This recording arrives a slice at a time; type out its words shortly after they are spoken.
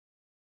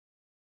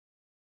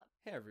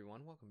Hey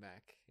everyone, welcome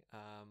back.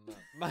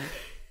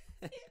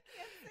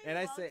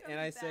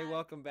 I say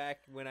welcome back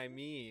when I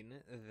mean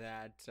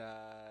that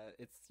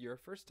it's your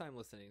first time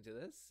listening to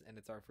this, and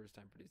it's our first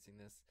time producing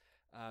this.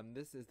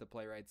 This is the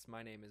PlayWrights.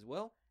 My name is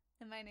Will,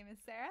 and my name is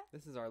Sarah.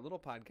 This is our little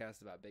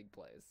podcast about big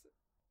plays,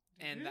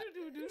 and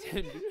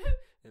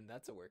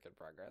that's a work in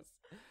progress.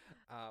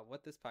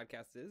 What this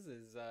podcast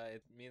is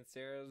me and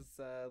Sarah's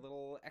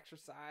little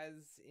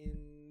exercise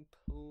in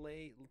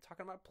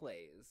talking about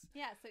plays.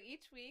 Yeah, so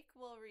each week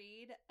we'll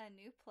read a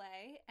new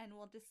play and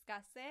we'll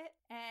discuss it,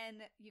 and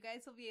you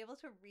guys will be able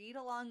to read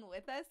along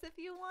with us if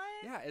you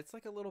want. Yeah, it's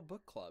like a little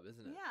book club,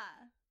 isn't it?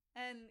 Yeah.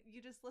 And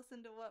you just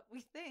listen to what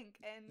we think,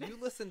 and you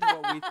listen to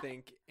what we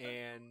think,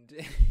 and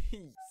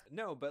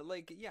no, but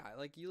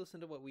you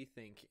listen to what we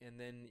think, and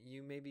then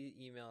you maybe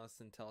email us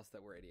and tell us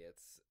that we're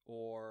idiots,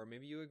 or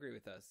maybe you agree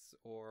with us,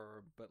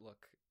 but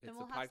look, it's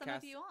we'll a podcast, have some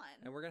of you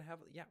on, and we're gonna have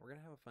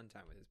a fun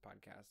time with this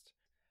podcast.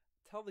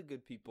 Tell the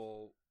good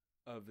people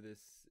of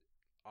this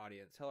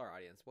audience, tell our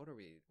audience, what are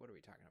we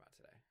talking about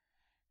today?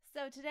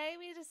 So today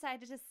we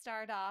decided to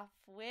start off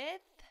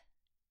with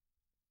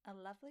a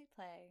lovely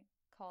play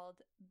called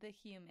The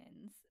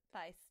Humans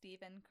by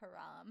Stephen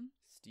Karam.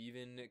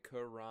 Stephen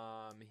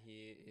Karam,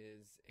 he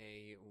is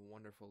a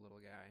wonderful little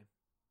guy.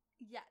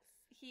 Yes,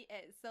 he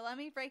is. So let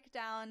me break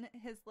down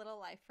his little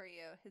life for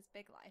you, his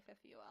big life,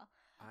 if you will.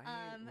 I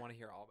want to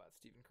hear all about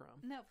Stephen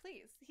Karam. No,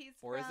 please.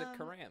 Is it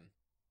Karam?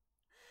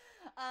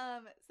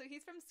 So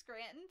he's from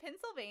Scranton,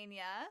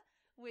 Pennsylvania.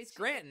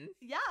 Scranton?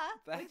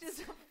 Which is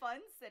a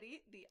fun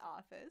city. The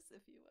Office,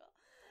 if you will.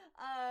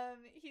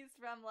 He's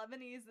from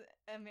Lebanese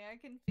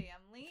American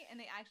family, and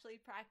they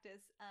actually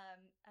practice a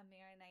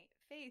Maronite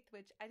faith,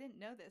 which I didn't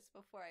know this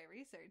before I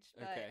researched.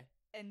 But, okay.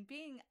 And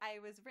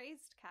I was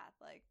raised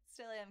Catholic,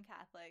 still am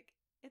Catholic.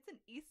 It's an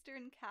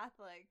Eastern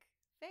Catholic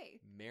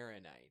faith.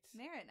 Maronite.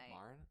 Maronite.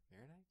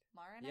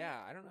 Maronite? Yeah,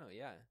 I don't know.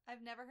 Yeah.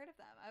 I've never heard of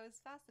them. I was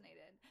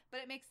fascinated.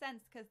 But it makes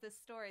sense because this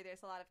story,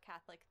 there's a lot of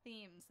Catholic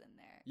themes in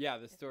there. Yeah,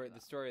 the story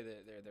that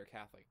they're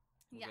Catholic.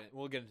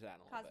 We'll get into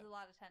that in a little bit. Causes a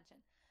lot of tension.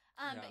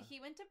 But he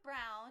went to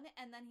Brown,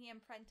 and then he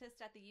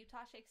apprenticed at the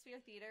Utah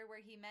Shakespeare Theater,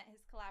 where he met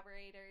his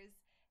collaborators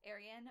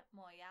Arian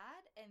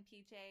Moayed and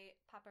PJ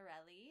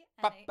Paparelli.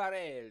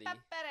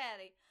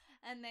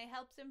 And they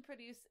helped him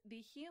produce The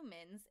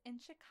Humans in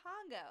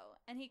Chicago.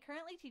 And he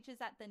currently teaches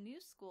at the New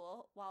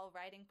School while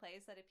writing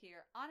plays that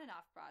appear on and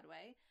off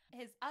Broadway.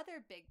 His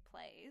other big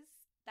plays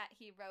that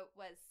he wrote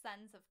was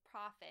Sons of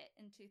Profit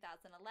in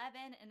 2011,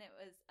 and it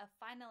was a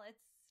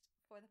finalist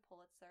for the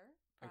Pulitzer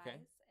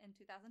Prize in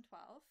 2012,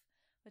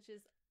 which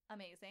is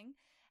amazing.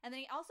 And then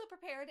he also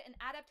prepared an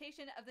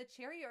adaptation of The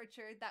Cherry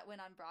Orchard that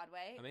went on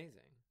Broadway.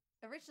 Amazing.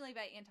 Originally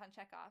by Anton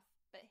Chekhov,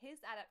 but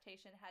his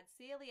adaptation had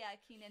Celia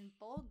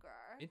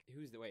Keenan-Bolger.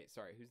 Who's that?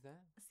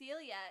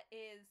 Celia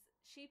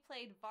she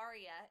played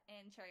Varia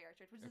in Cherry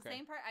Orchard, which is the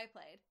same part I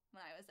played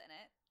when I was in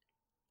it.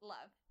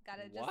 Love.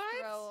 Gotta just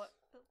throw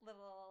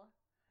little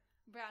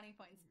brownie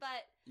points.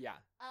 But yeah.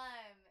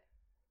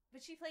 But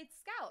she played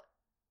Scout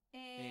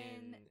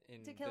in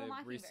To Kill a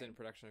Mockingbird. Recent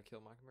production of Kill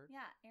a Mockingbird?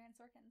 Yeah, Aaron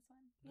Sorkin's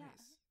one.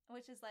 Nice. Yeah.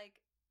 Which is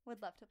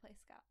would love to play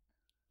Scout.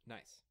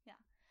 Nice.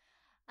 Yeah.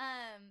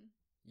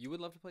 You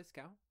would love to play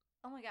Scout?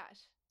 Oh my gosh.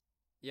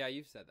 Yeah,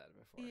 you've said that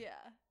before.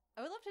 Yeah.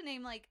 I would love to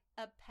name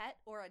a pet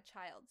or a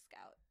child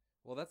Scout.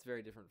 Well, that's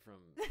very different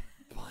from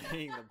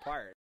playing the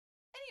part.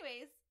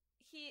 Anyways,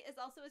 he is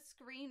also a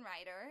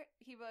screenwriter.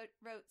 He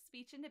wrote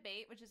Speech and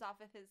Debate, which is off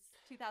of his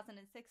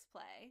 2006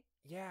 play.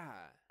 Yeah.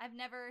 I've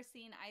never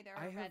seen either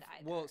or read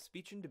either. Well,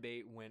 Speech and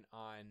Debate went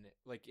on,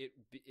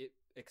 it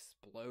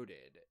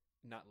exploded,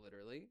 not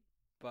literally,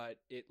 but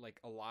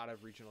a lot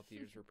of regional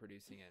theaters were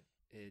producing it.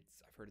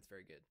 I've heard it's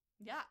very good.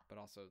 Yeah. But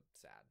also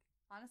sad.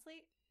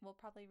 Honestly, we'll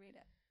probably read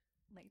it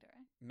later.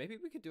 Maybe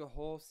we could do a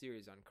whole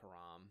series on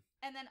Karam.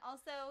 And then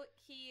also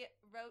he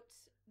wrote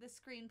the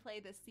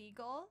screenplay The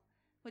Seagull,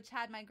 which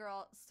had my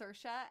girl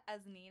Saoirse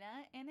as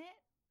Nina in it.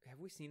 Have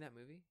we seen that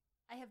movie?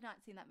 I have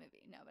not seen that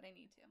movie. No, but I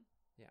need to.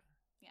 Yeah.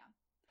 Yeah.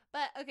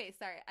 But okay,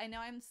 sorry. I know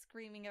I'm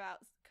screaming about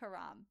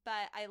Karam,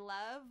 but I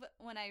love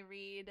when I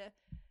read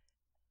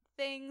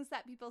things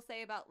that people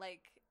say about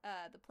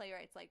the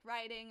playwrights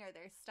writing or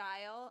their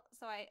style.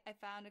 So I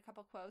found a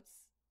couple quotes.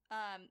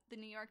 The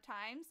New York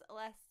Times,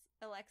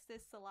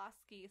 Alexis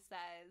Solosky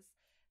says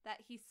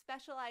that he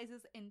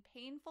specializes in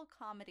painful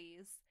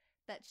comedies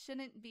that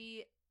shouldn't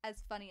be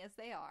as funny as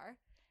they are.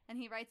 And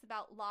he writes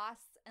about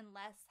loss and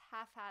less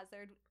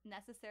haphazard,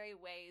 necessary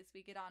ways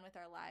we get on with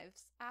our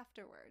lives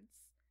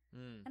afterwards.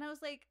 And I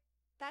was like,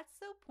 that's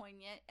so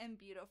poignant and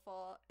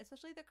beautiful,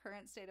 especially the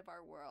current state of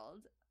our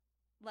world.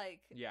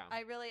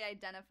 I really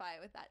identify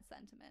with that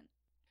sentiment.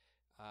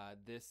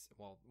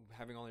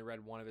 Having only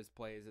read one of his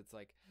plays, it's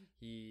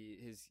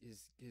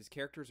his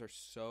characters are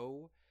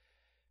so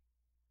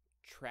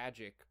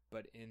tragic,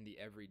 but in the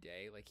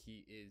everyday.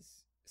 He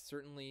is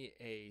certainly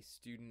a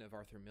student of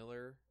Arthur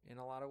Miller in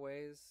a lot of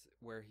ways,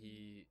 where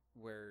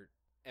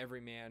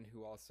every man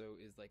who also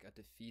is a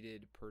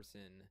defeated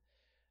person,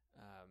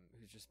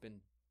 who's just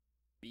been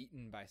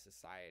beaten by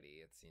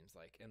society, it seems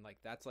like. And like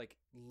that's like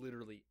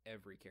literally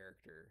every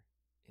character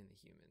in the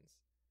Humans.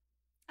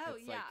 Oh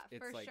it's yeah,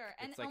 like, for like, sure.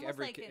 And it's like almost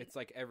every like it's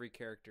like every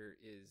character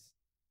is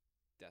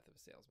Death of a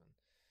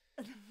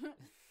Salesman.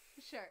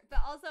 Sure, but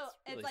also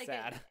It's really it's like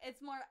sad.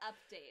 it's more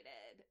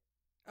updated.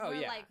 Oh more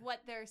yeah, like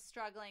what they're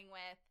struggling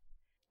with.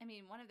 I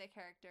mean, one of the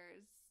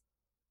characters,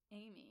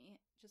 Amy,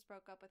 just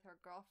broke up with her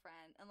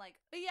girlfriend, and like,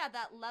 yeah,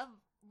 that love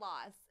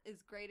loss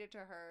is greater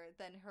to her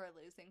than her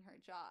losing her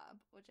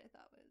job, which I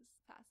thought was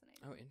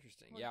fascinating. Oh,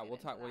 interesting.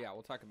 We'll talk.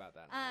 We'll talk about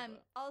that. In a little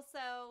bit.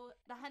 Also,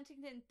 the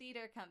Huntington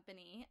Theater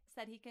Company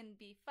said he can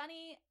be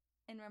funny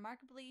in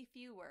remarkably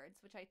few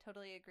words, which I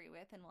totally agree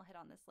with, and we'll hit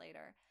on this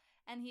later.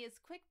 And he is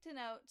quick to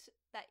note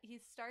that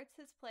he starts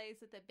his plays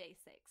with the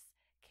basics,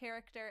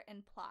 character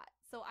and plot.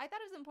 So I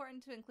thought it was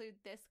important to include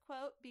this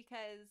quote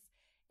because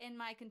in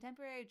my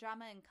contemporary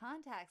drama and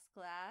context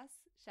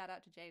class, shout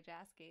out to Jay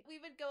Jasky, we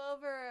would go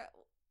over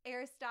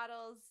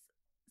Aristotle's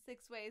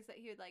 6 ways that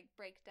he would like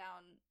break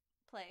down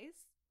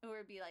plays. It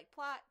would be like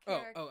plot,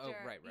 character,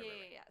 right.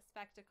 yeah,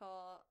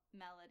 spectacle,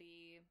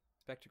 melody.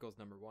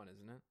 Spectacle's number 1,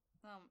 isn't it?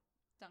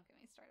 Don't get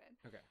me started.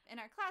 Okay. In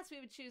our class,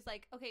 we would choose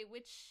like, okay,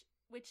 which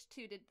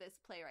 2 did this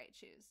playwright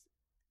choose?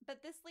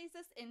 But this leads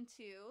us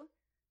into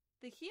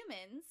The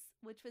Humans,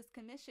 which was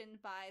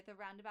commissioned by the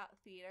Roundabout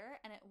Theater,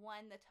 and it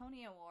won the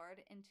Tony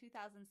Award in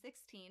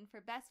 2016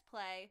 for Best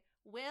Play.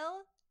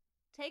 Will,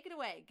 take it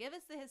away. Give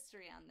us the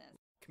history on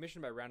this.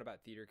 Commissioned by Roundabout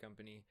Theater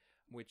Company,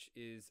 which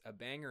is a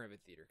banger of a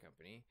theater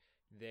company.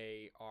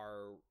 They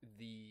are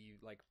the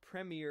like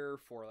premiere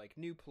for like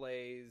new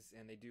plays,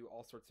 and they do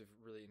all sorts of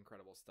really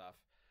incredible stuff.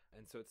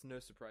 And so it's no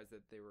surprise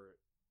that they were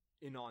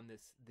in on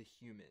this, The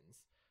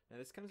Humans. Now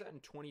this comes out in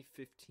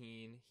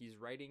 2015. He's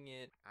writing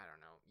it, I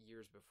don't know,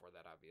 years before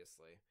that,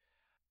 obviously.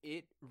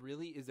 It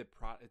really is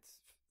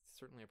it's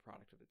certainly a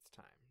product of its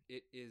time.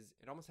 It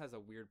almost has a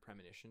weird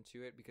premonition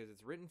to it because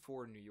it's written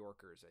for New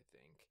Yorkers, I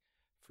think,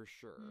 for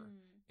sure.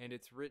 And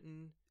it's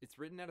written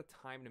at a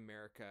time in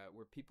America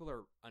where people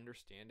are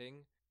understanding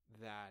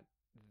that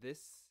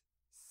this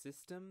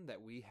system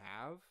that we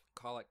have,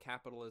 call it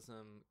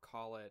capitalism,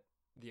 call it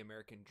the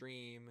American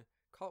dream,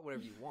 call it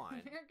whatever you want.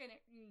 American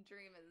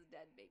dream is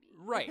dead, baby.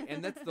 Right,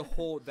 and that's the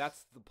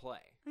play,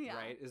 yeah.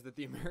 Right? Is that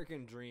the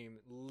American dream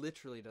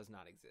literally does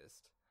not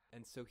exist.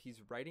 And so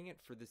he's writing it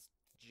for this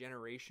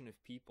generation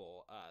of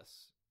people,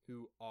 us,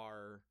 who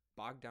are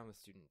bogged down with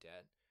student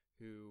debt,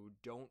 who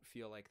don't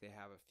feel like they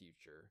have a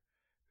future,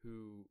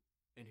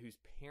 whose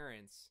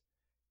parents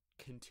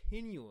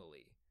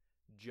continually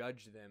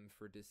judge them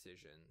for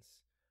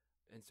decisions.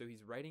 And so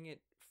he's writing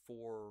it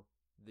for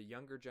the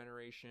younger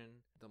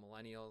generation, the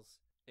millennials,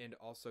 and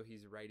also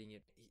he's writing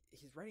it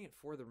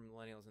for the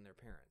millennials and their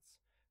parents,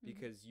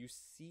 because you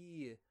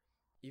see,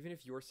 even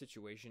if your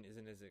situation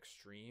isn't as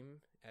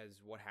extreme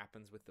as what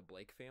happens with the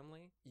Blake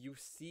family, you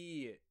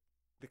see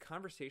the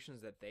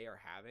conversations that they are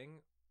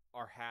having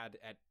are had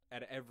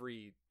at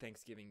every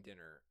Thanksgiving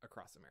dinner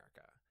across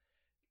America.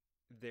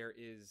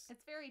 It's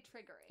very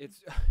triggering.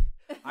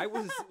 I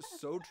was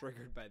so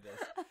triggered by this.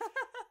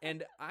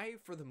 And I,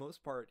 for the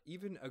most part,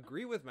 even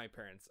agree with my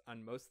parents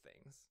on most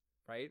things,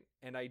 right?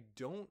 And I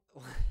don't...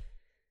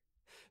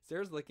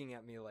 Sarah's looking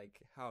at me like,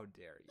 how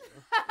dare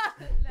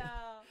you?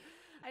 No,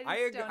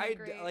 I don't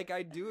agree.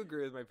 I do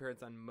agree with my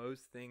parents on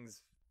most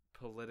things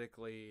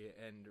politically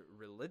and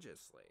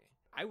religiously.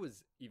 I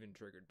was even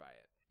triggered by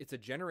it. It's a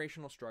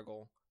generational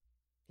struggle.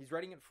 He's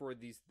writing it for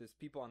this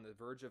people on the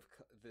verge of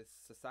this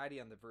society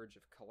on the verge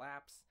of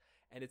collapse,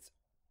 and it's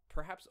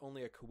perhaps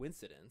only a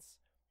coincidence,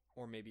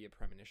 or maybe a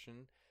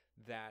premonition,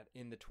 that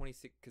in the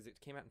 26, because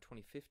it came out in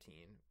 2015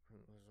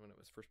 was when it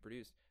was first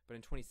produced, but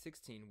in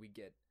 2016 we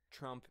get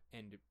Trump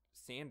and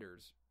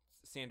Sanders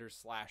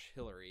 /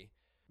 Hillary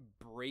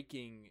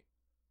breaking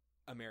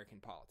American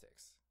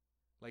politics.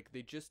 Like,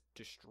 they just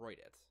destroyed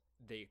it.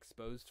 They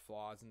exposed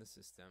flaws in the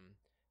system,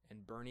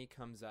 and Bernie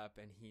comes up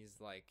and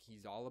he's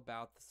all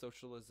about the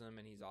socialism,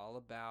 and he's all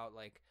about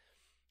like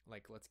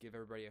let's give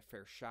everybody a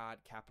fair shot.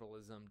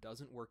 Capitalism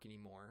doesn't work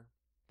anymore.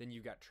 Then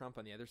you've got Trump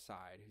on the other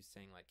side who's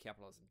saying like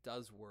capitalism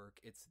does work.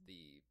 It's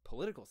the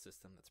political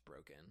system that's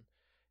broken,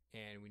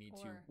 and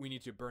we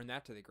need to burn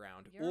that to the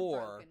ground.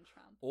 Broken,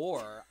 Trump.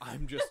 Or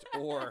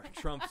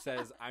Trump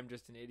says I'm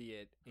just an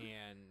idiot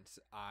and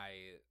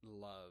I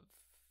love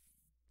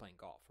playing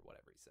golf or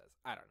whatever he says.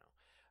 I don't know.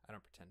 I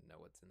don't pretend to know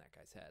what's in that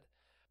guy's head.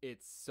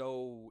 It's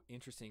so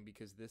interesting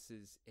because this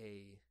is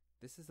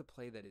a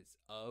play that is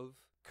of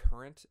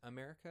current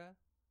America,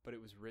 but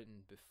it was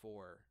written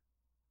before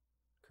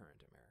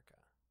current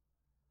America,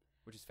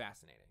 which is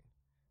fascinating.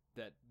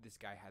 That this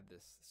guy had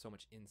so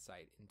much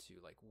insight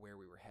into like where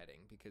we were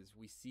heading, because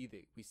we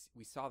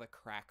saw the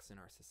cracks in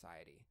our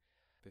society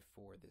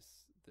before the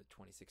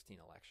 2016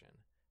 election,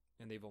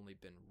 and they've only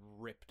been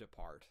ripped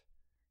apart.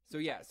 So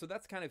yeah, so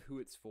that's kind of who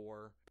it's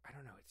for. I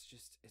don't know. It's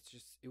just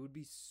it would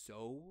be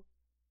so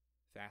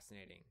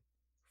fascinating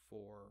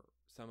for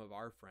some of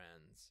our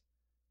friends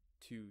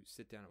to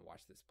sit down and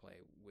watch this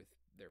play with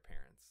their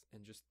parents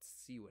and just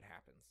see what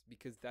happens,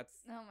 because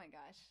oh my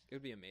gosh, it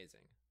would be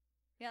amazing.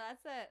 Yeah,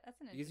 that's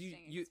an Because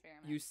interesting you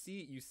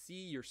experiment. you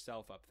see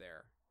yourself up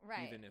there,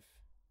 Right. even if.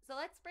 So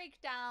let's break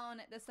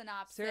down the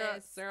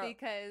synopsis, Sarah,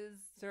 because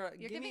Sarah,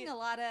 you're giving a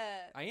lot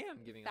of I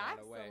am giving a lot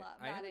facts away. about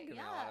I am it. giving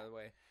Yeah. a lot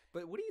away.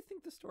 But what do you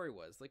think the story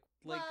was? Like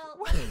Well,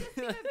 let me just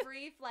give a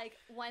brief, like,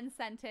 one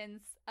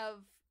sentence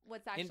of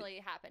what's actually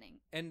happening.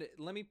 And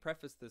let me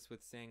preface this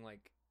with saying,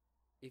 like,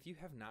 if you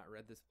have not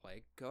read this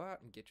play, go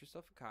out and get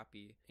yourself a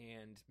copy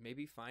and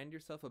maybe find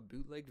yourself a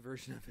bootlegged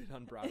version of it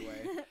on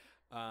Broadway.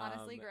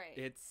 Honestly,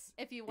 great.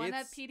 If you want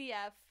a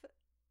PDF,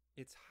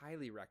 it's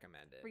highly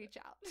recommended. Reach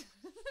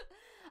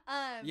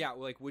out. Yeah,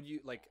 like, would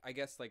you, like, I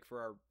guess, like, for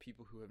our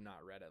people who have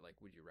not read it, like,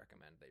 would you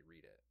recommend they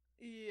read it?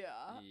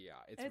 Yeah,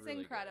 it's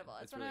really incredible.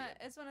 Good.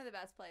 It's one of the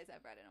best plays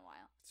I've read in a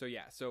while. So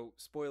yeah, so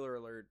spoiler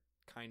alert.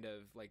 Kind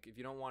of like, if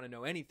you don't want to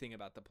know anything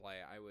about the play,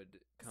 I would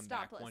come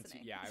back once.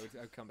 I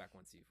would come back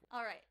once you've.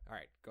 All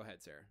right, go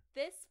ahead, Sarah.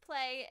 This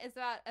play is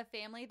about a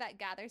family that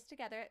gathers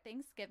together at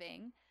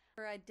Thanksgiving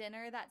for a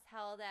dinner that's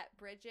held at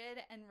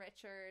Bridget and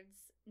Richard's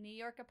New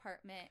York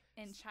apartment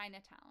in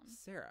Chinatown.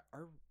 Sarah,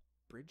 are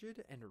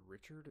Bridget and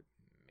Richard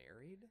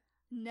married?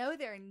 No,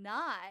 they're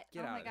not.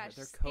 Get out my of gosh,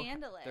 here.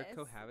 scandalous. They're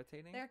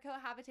cohabitating? They're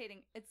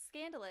cohabitating. It's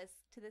scandalous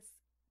to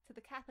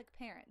the Catholic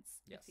parents,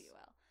 yes. if you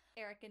will.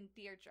 Eric and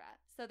Deirdre.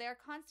 So they're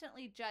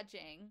constantly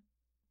judging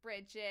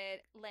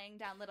Bridget, laying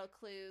down little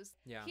clues.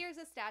 Yeah. Here's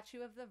a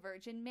statue of the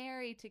Virgin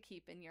Mary to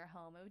keep in your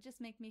home. It would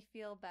just make me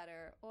feel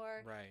better.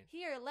 Or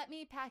here, let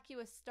me pack you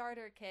a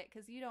starter kit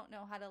because you don't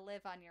know how to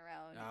live on your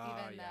own.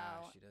 Even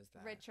though she does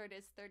that. Richard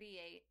is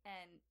 38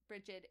 and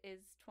Bridget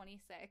is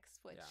 26,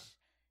 which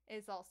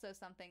is also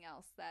something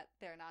else that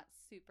they're not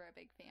super a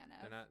big fan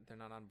of. They're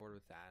not on board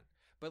with that.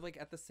 But like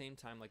at the same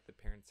time, like the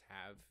parents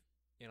have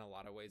in a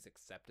lot of ways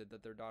accepted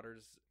that their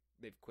daughters,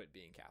 they've quit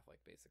being Catholic,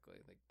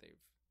 basically. Like they've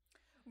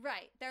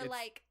they're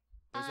like,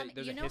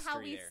 there's you a know how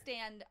we there.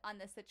 stand on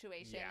this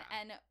situation,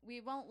 and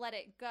we won't let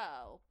it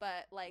go.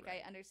 But like,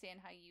 Right. I understand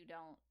how you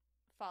don't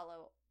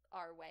follow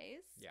our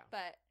ways. Yeah.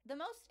 But the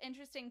most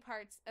interesting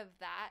parts of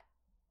that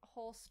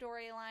whole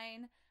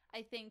storyline,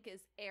 I think,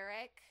 is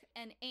Eric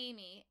and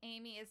Amy.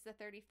 Amy is the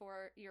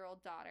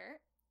 34-year-old daughter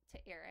to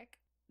Eric.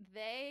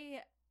 They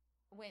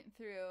went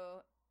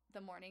through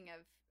the morning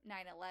of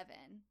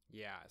 9/11.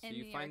 Yeah, so in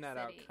you New find York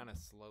that City. out kind of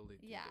slowly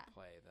through the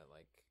play that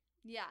like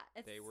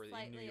it's they were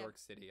in New York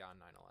City on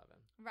 9/11.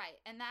 Right,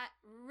 and that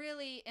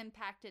really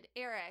impacted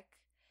Eric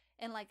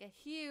in like a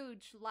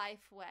huge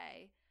life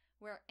way,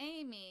 where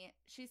Amy,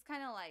 she's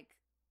kind of like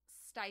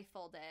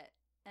stifled it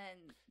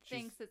and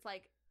thinks it's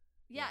like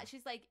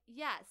she's like,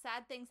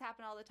 sad things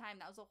happen all the time.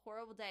 That was a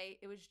horrible day.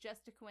 It was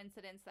just a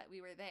coincidence that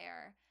we were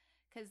there.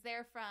 Because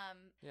they're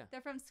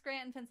from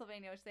Scranton,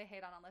 Pennsylvania, which they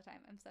hate on all the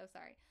time. I'm so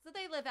sorry. So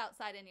they live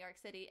outside of New York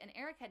City, and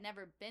Eric had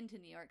never been to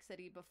New York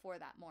City before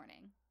that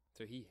morning.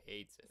 So he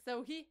hates it.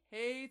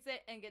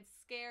 And gets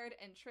scared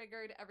and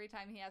triggered every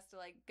time he has to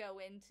like go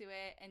into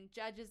it, and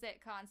judges it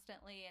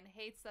constantly and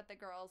hates that the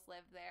girls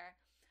live there.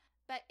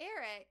 But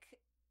Eric,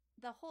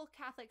 the whole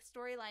Catholic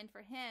storyline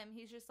for him,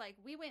 he's just like,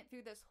 we went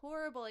through this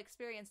horrible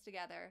experience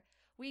together.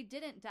 We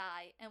didn't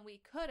die, and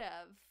we could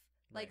have,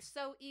 like,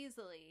 so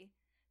easily.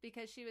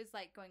 Because she was,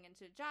 like, going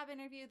into a job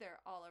interview. They're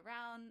all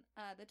around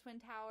the Twin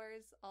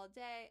Towers all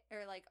day,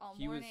 or, like, all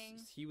morning.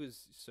 He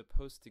was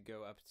supposed to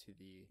go up to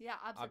the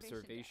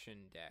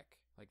observation deck,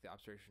 like the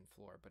observation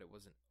floor, but it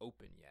wasn't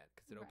open yet,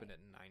 because it opened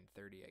at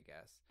 9:30, I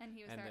guess. And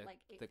he was there at,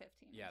 like,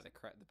 8:15. Yeah, the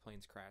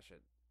planes crash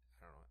at,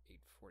 I don't know,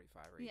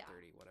 8:45 or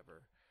 8:30,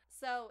 whatever.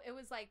 So it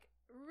was, like,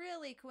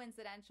 really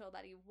coincidental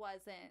that he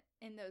wasn't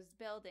in those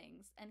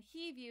buildings. And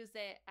he views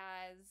it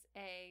as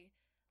a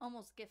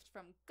almost gift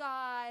from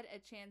God, a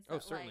chance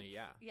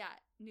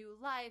that, new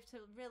life, to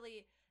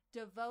really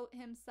devote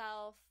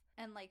himself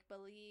and like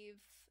believe.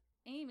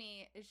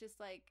 Amy is just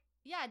like,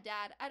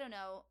 Dad, I don't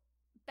know,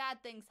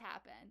 bad things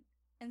happen.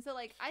 And so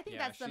like, I think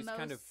that's the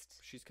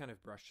most she's kind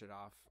of brushed it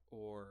off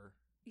or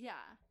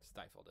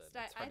stifled it.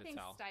 I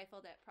think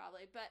stifled it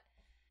probably, but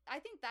I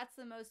think that's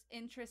the most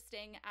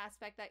interesting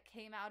aspect that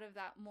came out of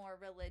that more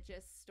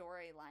religious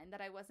storyline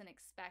that I wasn't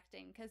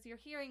expecting, because you're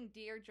hearing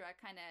Deirdre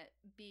kind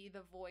of be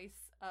the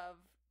voice of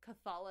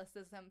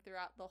Catholicism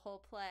throughout the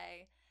whole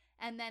play,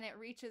 and then it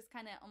reaches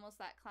kind of almost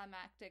that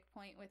climactic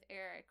point with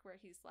Eric where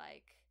he's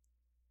like,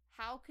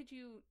 how could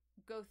you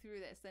go through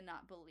this and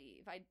not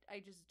believe? I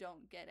just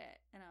don't get it.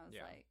 And I was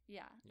like,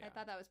 I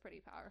thought that was pretty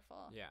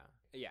powerful.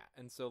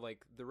 And so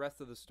like the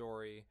rest of the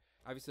story,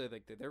 obviously,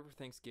 like they're there for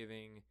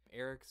Thanksgiving.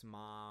 Eric's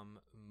mom,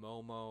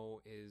 Momo,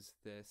 is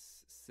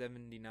this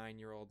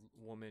 79-year-old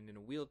woman in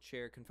a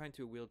wheelchair, confined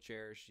to a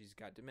wheelchair. She's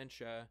got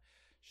dementia.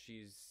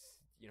 She's,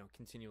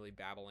 continually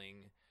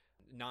babbling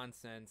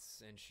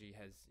nonsense, and she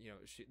has,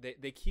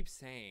 they keep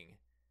saying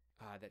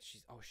that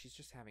she's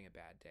just having a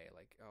bad day.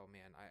 Like, oh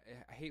man,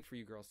 I hate for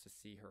you girls to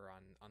see her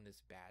on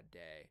this bad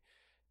day.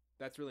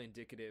 That's really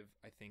indicative,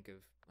 I think, of,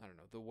 I don't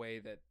know, the way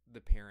that the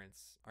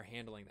parents are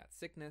handling that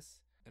sickness.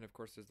 And of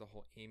course, there's the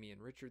whole Amy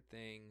and Richard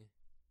thing,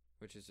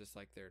 which is just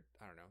like Bridget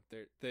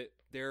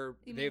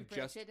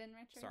and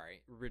Richard?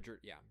 Sorry, Richard,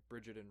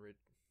 Bridget and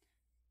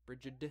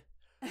Bridget.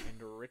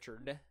 and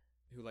Richard,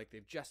 who like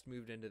they've just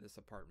moved into this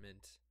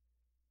apartment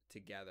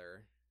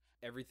together.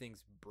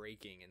 Everything's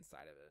breaking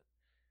inside of it.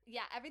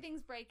 Yeah,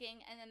 everything's breaking,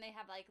 and then they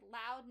have like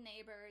loud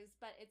neighbors,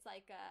 but it's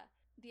like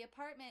the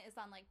apartment is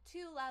on like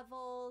 2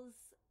 levels,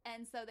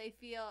 and so they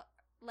feel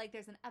like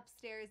there's an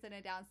upstairs and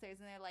a downstairs,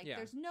 and they're like,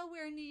 there's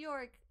nowhere in New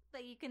York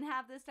that you can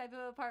have this type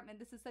of apartment.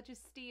 This is such a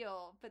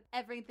steal, but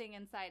everything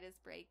inside is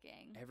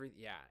breaking.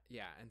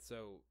 Yeah, and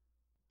so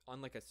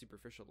on like a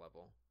superficial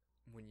level,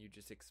 when you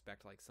just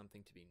expect like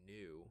something to be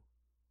new,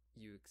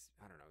 you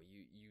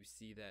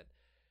see that,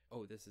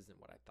 oh, this isn't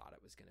what I thought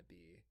it was going to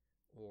be,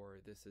 or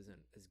this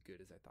isn't as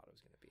good as I thought it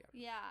was going to be.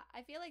 Yeah,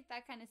 I feel like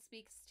that kind of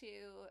speaks to,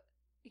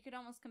 you could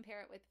almost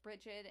compare it with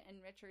Bridget and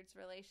Richard's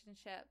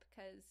relationship,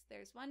 because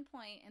there's one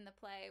point in the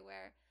play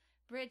where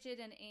Bridget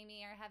and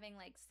Amy are having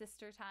like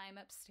sister time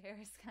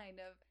upstairs, kind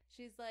of.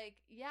 She's like,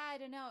 yeah, I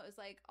don't know, it was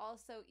like all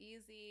so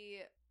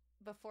easy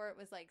before it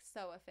was like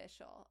so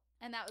official.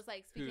 And that was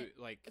like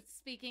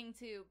speaking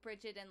to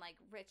Bridget and like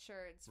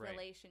Richard's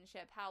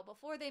relationship, how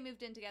before they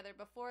moved in together,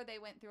 before they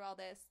went through all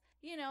this,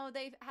 you know,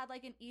 they've had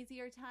like an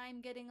easier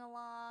time getting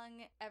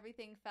along.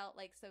 Everything felt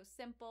like so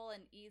simple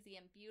and easy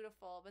and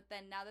beautiful. But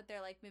then now that they're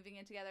like moving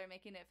in together and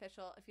making it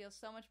official, it feels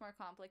so much more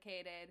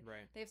complicated.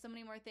 Right. They have so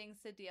many more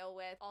things to deal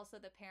with. Also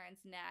the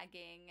parents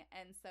nagging.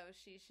 And so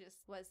she's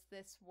just, was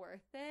this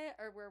worth it?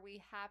 Or were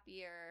we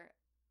happier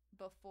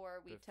before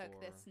we took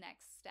this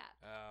next step?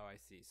 Oh, I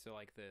see. So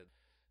like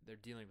they're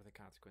dealing with the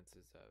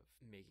consequences of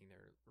making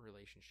their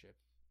relationship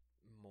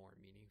more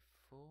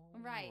meaningful.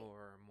 Right.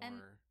 Or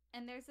more...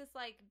 And there's this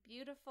like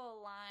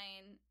beautiful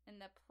line in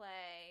the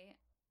play.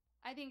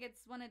 I think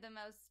it's one of the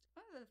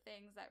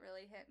things that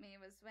really hit me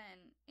was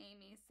when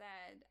Amy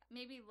said,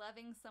 maybe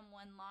loving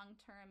someone long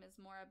term is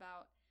more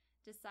about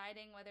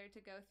deciding whether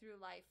to go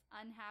through life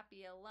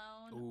unhappy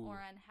alone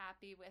or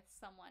unhappy with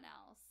someone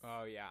else.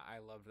 Oh yeah, I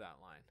loved that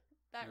line.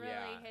 That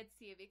really hits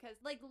you, because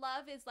like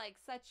love is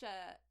like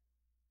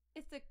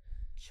it's a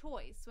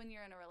choice when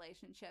you're in a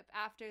relationship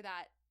after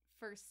that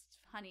first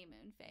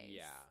honeymoon phase.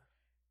 Yeah.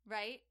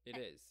 Right? It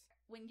is.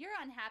 When you're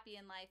unhappy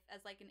in life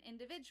as like an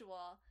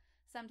individual,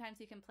 sometimes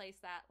you can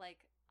place that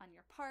like on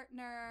your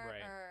partner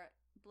or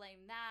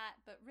blame that,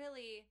 but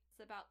really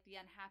it's about the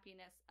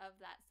unhappiness of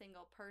that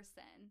single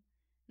person.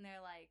 And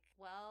they're like,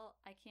 well,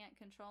 I can't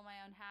control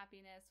my own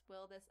happiness.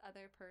 Will this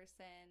other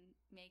person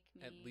make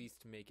me... At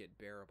least make it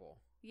bearable.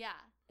 Yeah.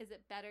 Is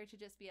it better to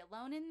just be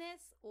alone in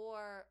this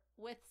or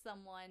with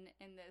someone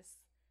in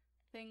this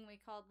thing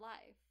we called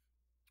life?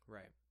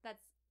 Right.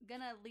 That's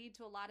gonna lead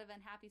to a lot of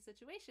unhappy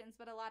situations,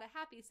 but a lot of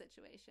happy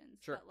situations.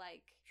 Sure. But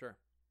like,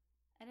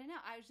 I don't know.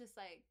 I was just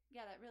like,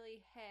 yeah, that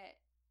really hit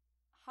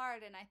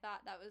hard, and I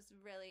thought that was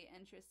really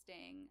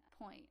interesting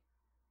point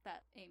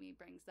that Amy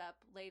brings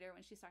up later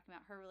when she's talking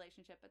about her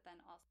relationship, but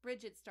then also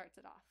Bridget starts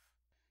it off.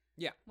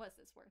 Yeah. Was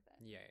this worth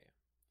it? Yeah.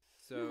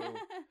 So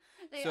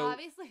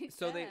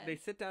they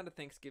sit down to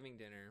Thanksgiving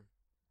dinner.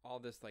 All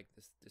this like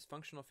this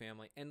dysfunctional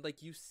family, and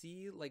like you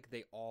see like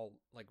they all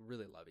like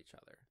really love each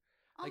other.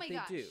 Oh like, my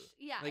gosh. Do.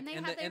 Yeah, like,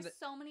 and there's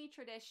so many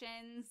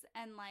traditions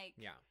and like...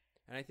 Yeah,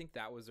 and I think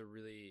that was a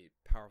really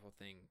powerful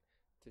thing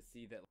to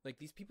see, that like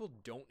these people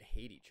don't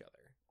hate each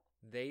other.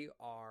 They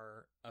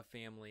are a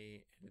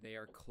family, and they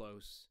are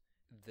close.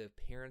 The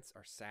parents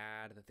are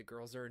sad that the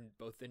girls are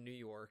both in New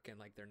York and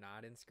like they're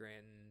not in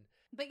Scranton.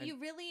 But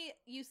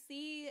you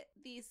see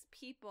these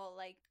people,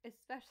 like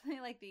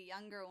especially like the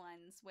younger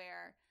ones,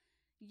 where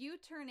you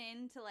turn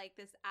into like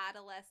this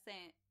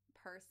adolescent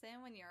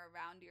person when you're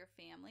around your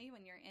family,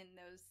 when you're in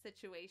those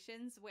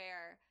situations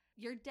where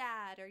your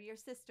dad or your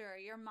sister or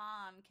your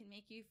mom can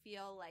make you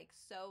feel like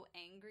so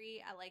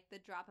angry at like the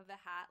drop of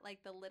a hat. Like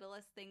the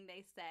littlest thing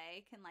they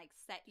say can like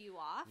set you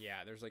off.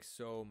 Yeah, there's like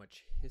so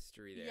much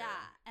history there.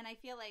 Yeah, and I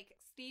feel like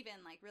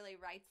Stephen like really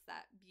writes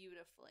that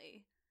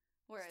beautifully.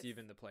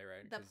 Stephen the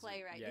playwright.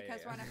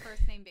 Because we're on a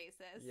first name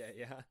basis.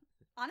 Yeah.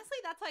 Honestly,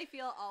 that's how I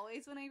feel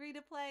always when I read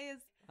a play.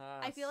 Is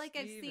I feel like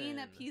I've seen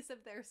a piece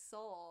of their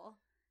soul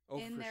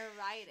in their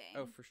writing.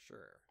 Oh, for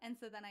sure. And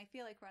so then I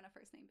feel like we're on a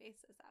first name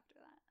basis after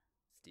that.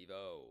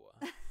 Steve-O.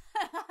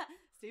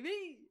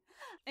 Stevie.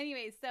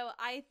 Anyway, so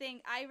I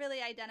think I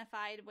really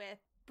identified with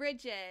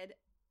Bridget,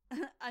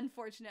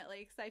 unfortunately,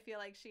 because I feel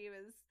like she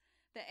was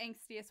the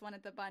angstiest one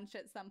at the bunch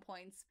at some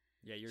points.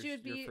 Yeah, you're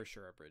for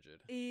sure a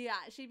Bridget. Yeah,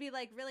 she'd be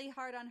like really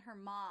hard on her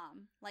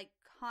mom, like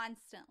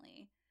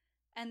constantly.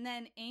 And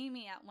then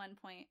Amy at one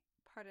point,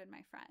 pardon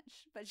my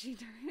French, but she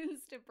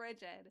turns to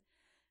Bridget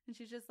and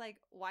she's just like,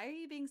 why are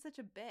you being such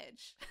a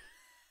bitch?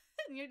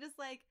 And you're just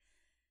like,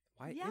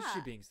 why is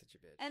she being such a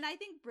bitch? And I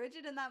think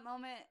Bridget in that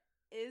moment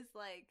is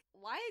like,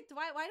 why do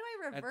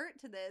I revert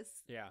to this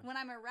when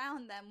I'm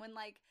around them? When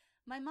like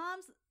my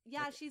mom's,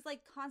 she's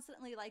like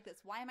constantly like this.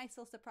 Why am I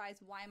still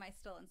surprised? Why am I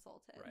still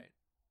insulted? Right.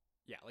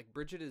 Yeah, like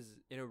Bridget is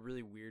in a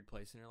really weird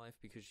place in her life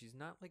because she's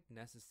not like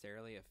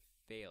necessarily a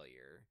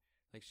failure.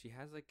 Like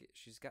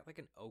she's got like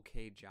an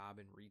okay job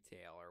in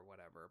retail or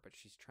whatever, but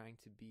she's trying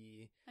to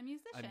be a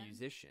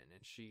musician,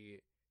 and she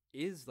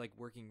is like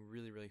working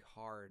really, really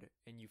hard.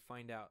 And you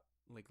find out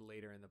like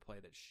later in the play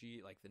that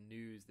she, like the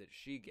news that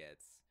she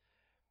gets,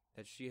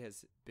 that she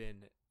has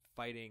been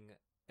fighting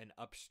an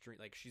upstream,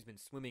 like she's been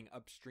swimming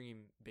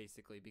upstream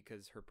basically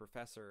because her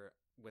professor,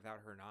 without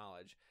her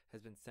knowledge,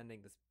 has been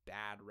sending this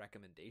bad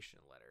recommendation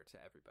letter to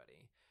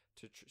everybody.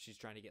 She's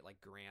trying to get like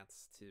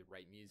grants to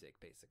write music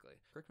basically.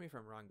 Correct me if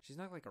I'm wrong. She's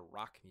not like a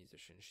rock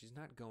musician. She's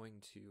not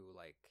going to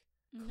like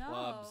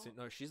clubs.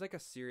 No, she's like a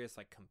serious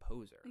like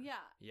composer.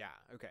 Yeah.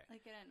 Okay.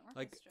 Like in an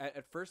orchestra. Like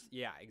at first,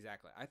 yeah,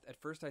 exactly.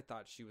 At first I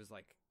thought she was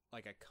like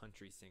a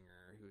country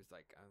singer who's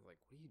like, I was like,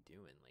 what are you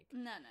doing?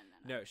 Like,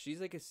 no,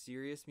 she's like a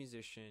serious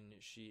musician.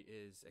 She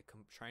is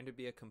trying to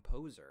be a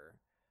composer,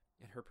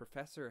 and her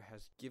professor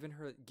has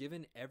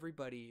given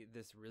everybody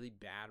this really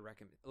bad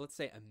let's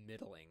say a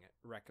middling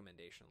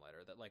recommendation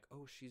letter that like,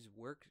 oh, she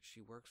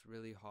works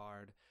really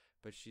hard,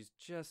 but she's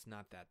just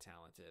not that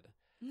talented.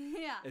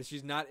 Yeah. And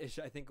she's not.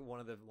 I think one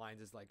of the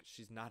lines is like,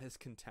 she's not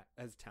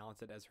as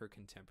talented as her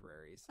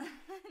contemporaries,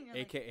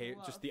 aka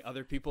like, just the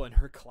other people in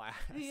her class.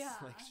 Yeah.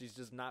 Like she's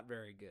just not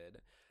very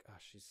good.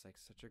 Gosh, she's like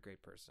such a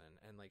great person,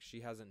 and like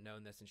she hasn't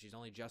known this, and she's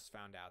only just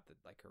found out that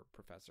like her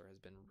professor has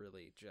been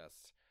really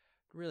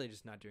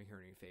just not doing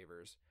her any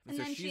favors. And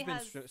so she's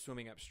been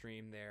swimming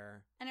upstream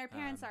there. And her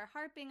parents are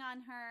harping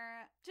on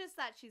her, just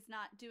that she's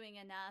not doing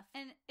enough.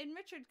 And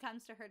Richard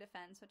comes to her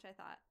defense, which I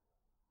thought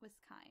was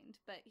kind,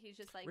 but he's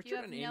just like, you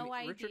have no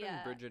idea. Richard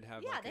and Bridget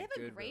have they have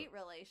a great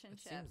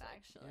relationship,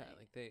 actually. Yeah,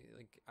 like they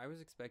I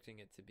was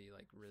expecting it to be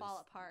like really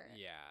fall apart.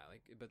 Yeah,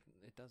 like, but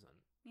it doesn't.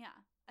 Yeah.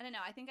 I don't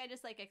know. I think I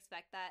just like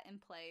expect that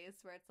in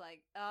plays where it's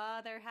like,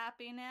 oh, they're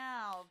happy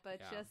now, but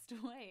just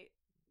wait.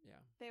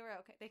 Yeah. They were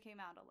okay. They came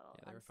out a little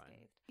unscathed. They were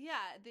fine.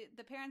 Yeah,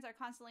 the parents are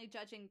constantly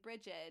judging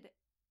Bridget,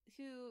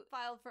 who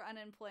filed for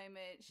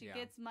unemployment. She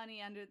gets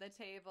money under the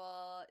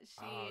table.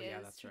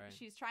 That's right.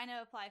 She's trying to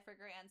apply for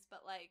grants,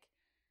 but like,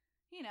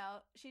 you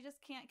know, she just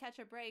can't catch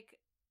a break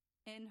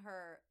in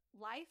her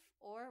life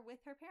or with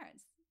her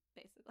parents,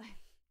 basically.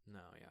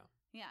 No, yeah.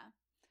 Yeah.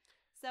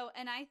 So,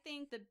 and I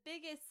think the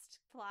biggest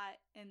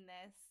plot in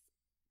this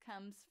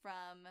comes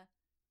from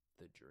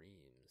the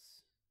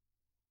dreams.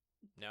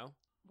 No?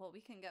 Well,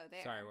 we can go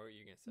there. Sorry, what were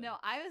you going to say? No,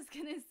 I was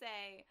going to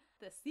say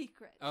the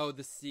secret. Oh,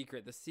 the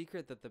secret. The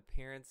secret that the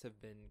parents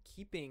have been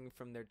keeping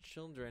from their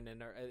children,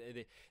 and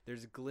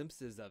there's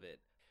glimpses of it.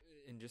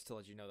 And just to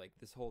let you know, like,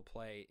 this whole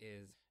play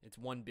it's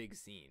one big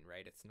scene,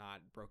 right? It's not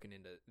broken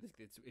into,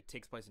 it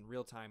takes place in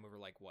real time over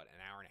like, what, an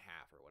hour and a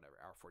half or whatever,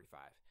 hour 45.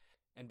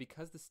 And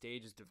because the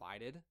stage is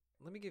divided,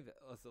 let me give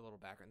us a little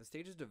background. The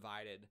stage is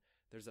divided.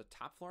 There's a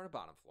top floor and a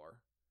bottom floor,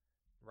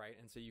 right?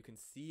 And so you can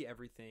see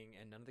everything,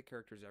 and none of the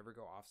characters ever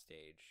go off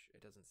stage.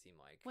 It doesn't seem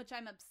like. Which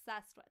I'm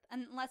obsessed with,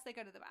 unless they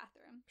go to the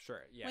bathroom.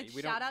 Sure, yeah.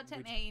 Which shout out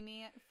to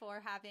Amy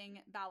for having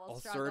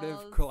bowel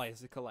ulcerative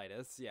struggles.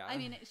 colitis, yeah. I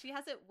mean, she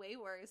has it way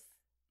worse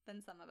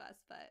than some of us,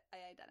 but I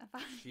identify.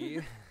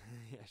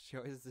 She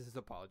always is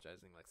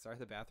apologizing, like, sorry,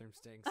 the bathroom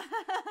stinks.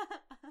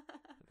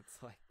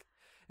 It's like,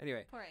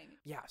 anyway. Poor Amy.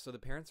 Yeah, so the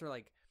parents are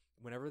like,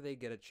 whenever they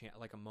get a chance,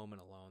 like a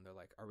moment alone, they're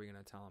like, are we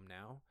going to tell him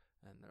now?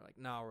 And they're like,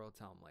 no, we'll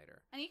tell him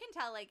later. And you can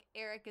tell, like,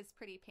 Eric is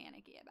pretty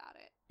panicky about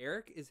it.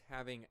 Eric is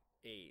having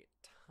a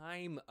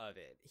time of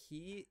it.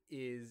 He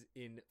is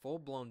in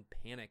full-blown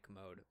panic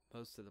mode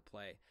most of the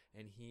play,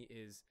 and he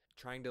is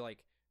trying to,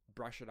 like,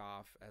 brush it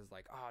off as,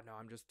 like, oh, no,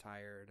 I'm just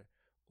tired,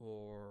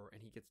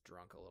 and he gets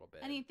drunk a little bit.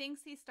 And he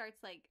thinks he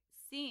starts, like,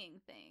 seeing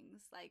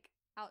things, like,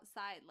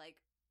 outside, like,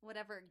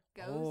 whatever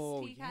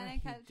ghost he kind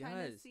of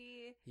trying to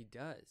see. He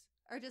does.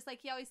 Or just, like,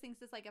 he always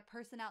thinks it's, like, a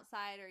person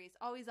outside, or he's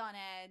always on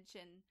edge.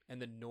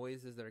 And the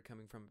noises that are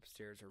coming from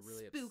upstairs are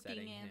really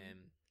upsetting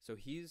him. So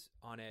he's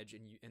on edge,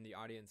 and the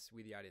audience,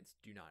 we the audience,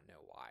 do not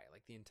know why.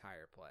 Like, the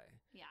entire play.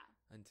 Yeah.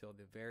 Until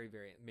the very,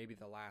 very, maybe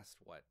the last,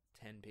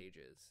 10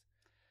 pages.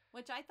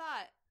 Which I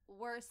thought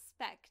were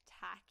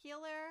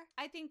spectacular.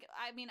 I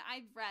mean,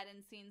 I've read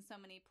and seen so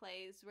many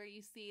plays where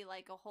you see,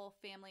 like, a whole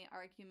family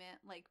argument,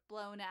 like,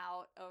 blown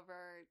out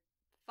over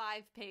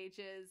 5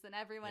 pages, and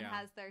everyone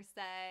has their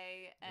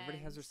say.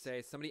 Everybody has their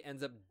say. Somebody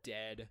ends up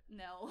dead.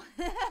 No.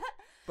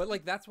 But,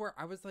 like, that's where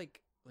I was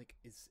like,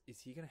 is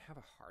he gonna have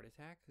a heart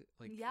attack?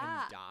 Like, and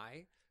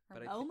die?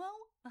 Or Momo?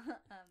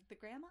 The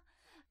grandma?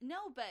 No,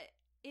 but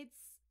it's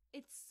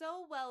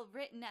so well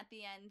written at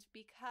the end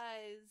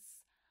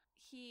because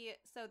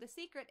so the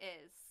secret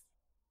is,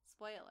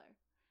 spoiler,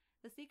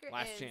 the secret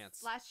last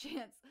chance.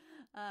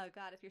 Oh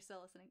God, if you're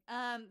still listening.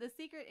 The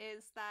secret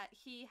is that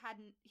he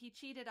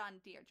cheated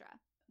on Deirdre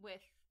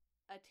with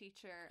a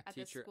teacher at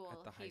the school.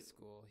 At the high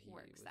school he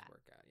works at.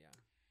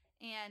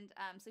 Yeah. And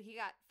so he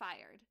got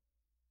fired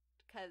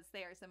because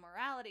there's a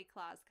morality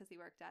clause because he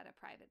worked at a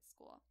private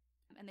school.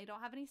 And they don't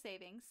have any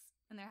savings,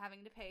 and they're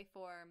having to pay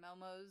for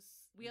Momo's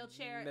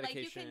wheelchair,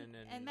 medication,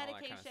 and medication. All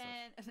that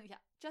kind of stuff. Yeah,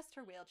 just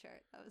her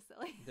wheelchair. That was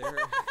silly.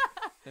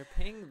 They're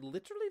paying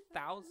literally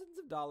thousands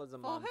of dollars a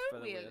month for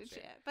the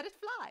wheelchair, but it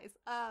flies.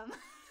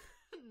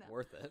 No.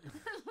 Worth it.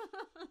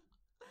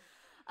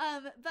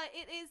 But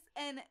it is,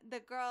 and the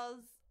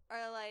girls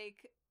are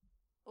like,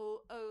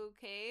 oh,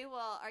 okay,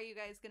 well, are you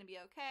guys going to be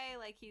okay?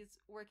 Like, he's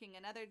working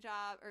another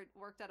job, or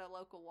worked at a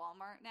local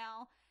Walmart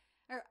now.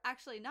 Or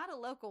actually, not a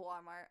local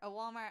Walmart, a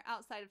Walmart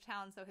outside of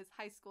town, so his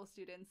high school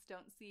students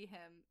don't see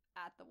him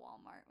at the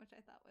Walmart, which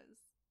I thought was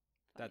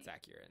funny. That's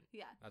accurate.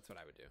 Yeah. That's what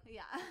I would do.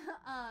 Yeah.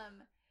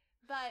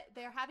 But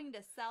they're having to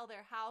sell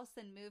their house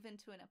and move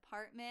into an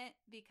apartment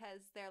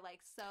because they're like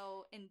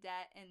so in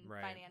debt and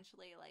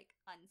financially like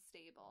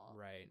unstable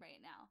right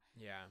now.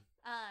 Yeah.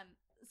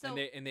 So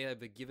and they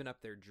have given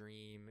up their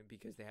dream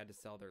because they had to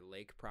sell their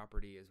lake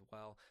property as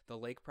well. The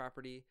lake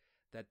property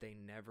that they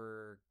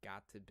never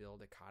got to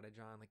build a cottage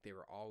on. Like they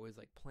were always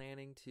like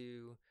planning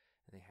to,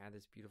 and they had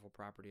this beautiful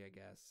property, I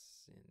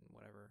guess, and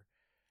whatever.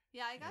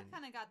 Yeah, I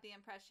kind of got the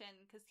impression,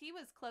 because he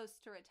was close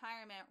to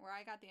retirement, where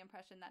I got the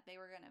impression that they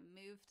were going to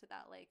move to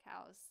that lake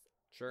house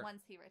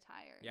once he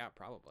retired. Yeah,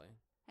 probably.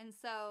 And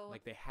so,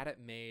 like, they had it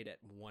made at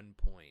one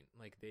point.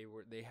 Like they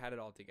had it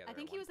all together. I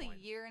think he was a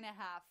year and a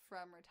half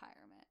from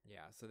retirement.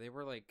 Yeah, so they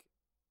were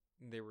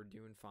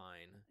doing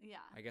fine.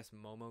 Yeah. I guess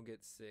Momo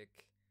gets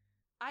sick.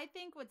 I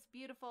think what's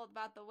beautiful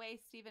about the way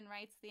Stephen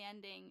writes the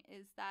ending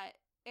is that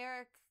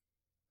Eric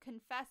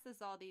confesses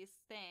all these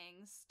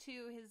things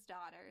to his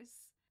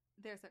daughters.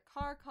 There's a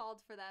car called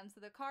for them,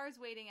 so the car's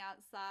waiting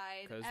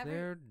outside. Because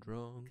they're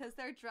drunk. Because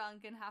they're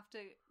drunk and have to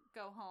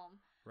go home.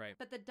 Right.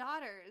 But the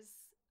daughters,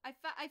 I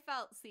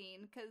felt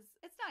seen, because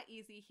it's not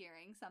easy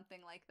hearing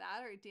something like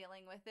that or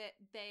dealing with it.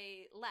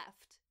 They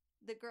left.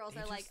 The girls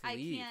are like, I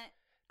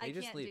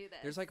can't do this.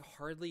 There's like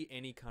hardly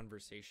any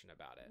conversation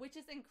about it. Which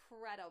is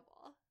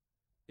incredible.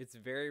 It's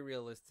very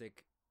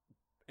realistic.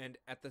 And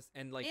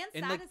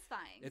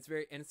satisfying. It's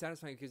very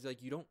satisfying because like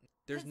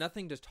there's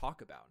nothing to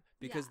talk about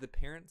because the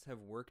parents have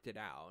worked it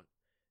out,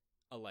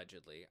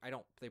 allegedly.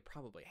 They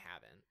probably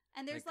haven't.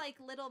 And there's like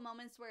little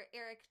moments where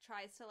Eric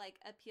tries to like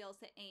appeal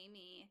to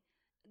Amy.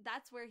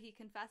 That's where he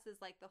confesses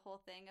like the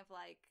whole thing of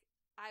like,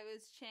 I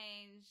was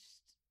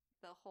changed.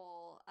 The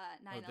whole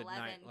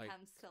 9/11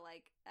 comes to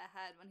like a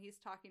head when he's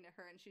talking to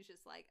her and she's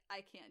just like,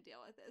 I can't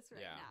deal with this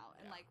right now,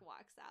 and like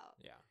walks out.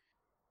 Yeah.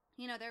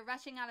 You know, they're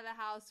rushing out of the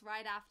house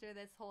right after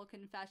this whole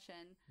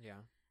confession.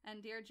 Yeah.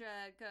 And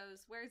Deirdre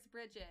goes, where's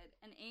Bridget?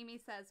 And Amy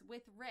says,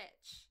 with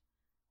Rich.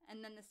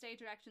 And then the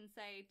stage directions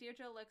say,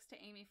 Deirdre looks to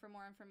Amy for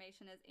more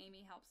information as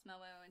Amy helps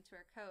Momo into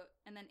her coat.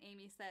 And then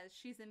Amy says,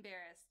 she's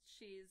embarrassed.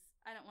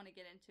 I don't want to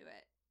get into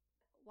it.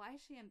 Why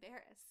is she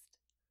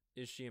embarrassed?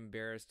 Is she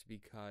embarrassed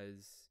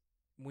because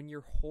when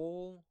your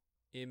whole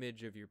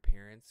image of your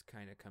parents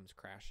kind of comes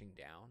crashing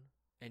down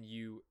and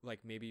you like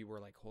maybe were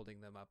like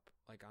holding them up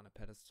like on a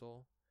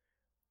pedestal,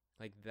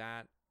 like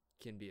that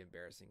can be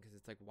embarrassing because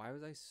it's like, why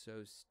was I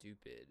so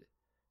stupid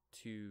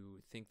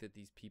to think that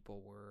these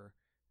people were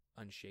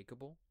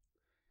unshakable?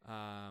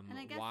 And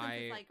I guess since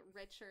it's like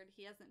Richard,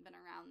 he hasn't been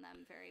around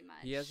them very much.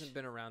 He hasn't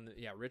been around.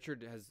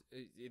 Richard has.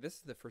 This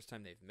is the first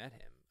time they've met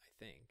him,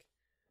 I think.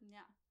 Yeah.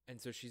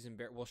 And so she's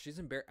embarrassed. Well, she's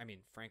embarrassed. I mean,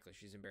 frankly,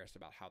 she's embarrassed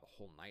about how the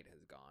whole night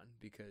has gone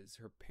because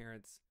her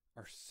parents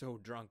are so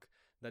drunk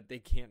that they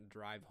can't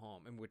drive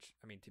home. And which,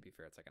 I mean, to be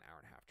fair, it's like an hour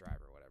and a half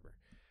drive or whatever.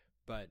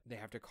 But they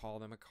have to call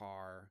them a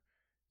car.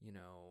 You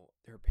know,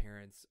 her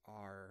parents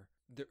are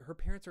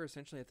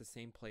essentially at the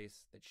same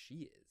place that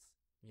she is.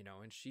 You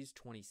know, and she's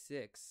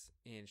 26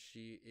 and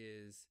she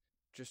is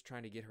just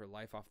trying to get her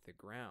life off the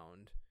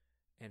ground.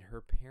 And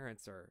her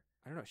parents are,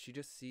 I don't know, she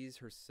just sees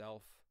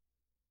herself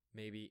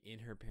maybe in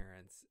her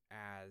parents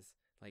as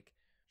like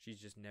she's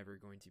just never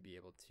going to be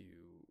able to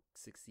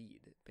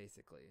succeed,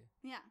 basically.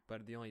 Yeah.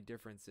 But the only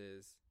difference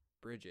is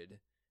Bridget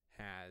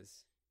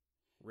has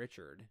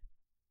Richard,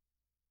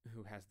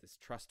 who has this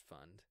trust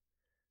fund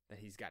that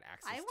he's got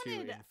access to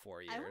in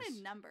 4 years. I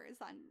wanted numbers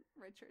on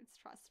Richard's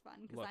trust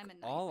fund because I'm a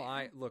nightmare.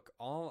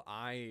 All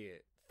I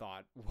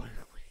thought when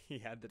he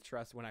had the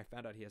trust, when I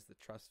found out he has the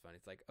trust fund,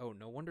 it's like, oh,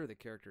 no wonder the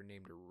character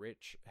named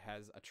Rich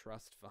has a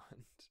trust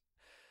fund.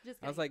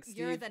 Just I was like, Steve,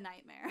 you're the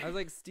nightmare. I was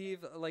like,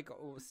 Steve, like,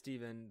 oh,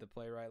 Stephen, the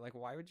playwright, like,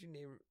 why would you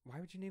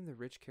name the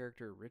rich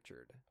character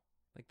Richard?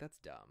 Like, that's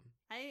dumb.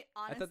 I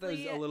honestly thought that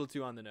was a little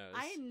too on the nose.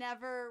 I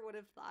never would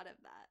have thought of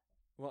that.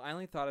 Well, I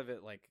only thought of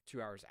it like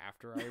 2 hours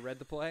after I read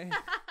the play.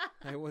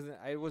 I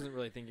wasn't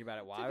really thinking about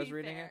it while I was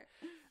reading it.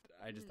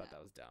 I just thought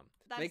that was dumb.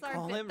 They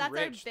call him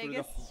Rich through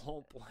the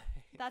whole play.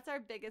 That's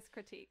our biggest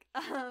critique.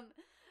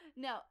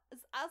 No.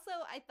 Also,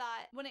 I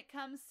thought when it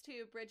comes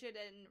to Bridget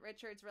and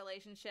Richard's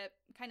relationship,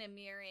 kind of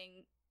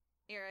mirroring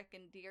Eric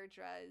and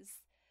Deirdre's,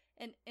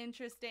 an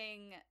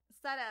interesting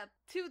setup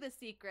to the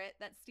secret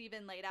that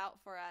Stephen laid out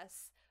for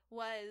us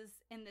was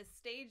in the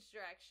stage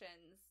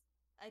directions.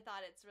 I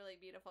thought it's really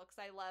beautiful because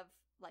I love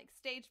like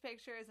stage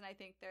pictures and I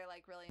think they're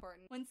like really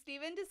important. When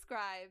Stephen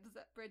describes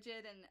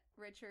Bridget and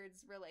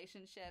Richard's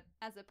relationship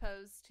as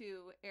opposed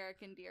to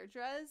Eric and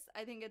Deirdre's,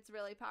 I think it's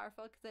really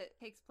powerful because it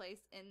takes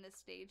place in the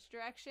stage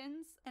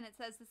directions. And it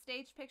says the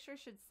stage picture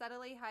should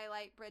subtly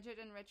highlight Bridget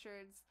and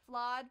Richard's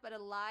flawed but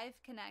alive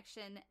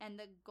connection and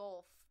the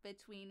gulf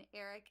between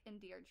Eric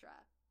and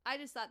Deirdre. I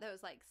just thought that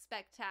was like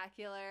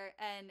spectacular,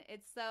 and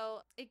it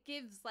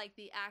gives like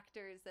the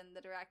actors and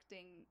the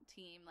directing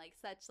team like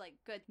such like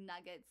good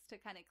nuggets to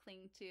kind of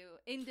cling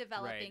to in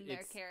developing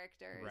their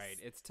characters.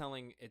 Right. It's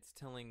telling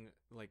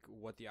like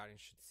what the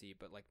audience should see,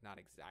 but like not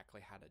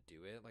exactly how to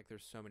do it. Like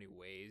there's so many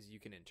ways you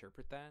can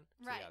interpret that.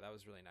 So right. Yeah, that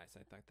was really nice.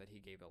 I thought that he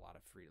gave a lot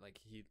of free, like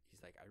he's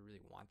like, I really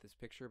want this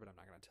picture, but I'm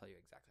not going to tell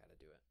you exactly how to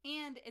do it.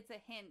 And it's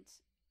a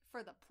hint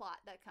for the plot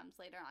that comes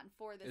later on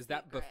for the secret. Is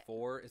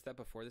that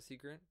before the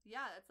secret?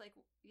 Yeah, that's like,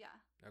 yeah.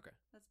 Okay.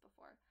 That's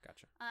before.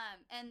 Gotcha.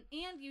 And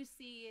you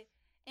see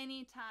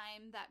any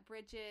time that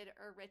Bridget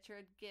or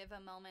Richard give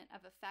a moment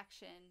of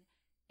affection,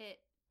 it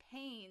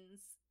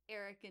pains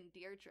Eric and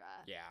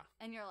Deirdre. Yeah.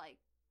 And you're like,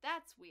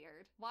 that's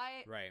weird.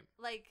 Why? Right.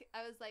 Like,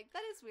 I was like,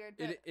 that is weird,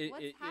 but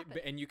what's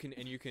happening? And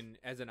you can,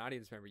 as an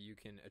audience member, you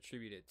can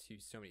attribute it to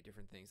so many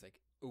different things. Like,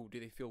 oh,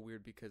 do they feel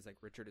weird because, like,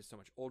 Richard is so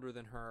much older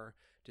than her?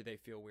 Do they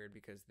feel weird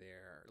because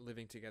they're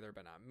living together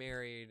but not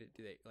married?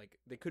 Do they, like,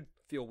 they could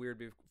feel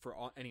weird for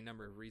any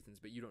number of reasons,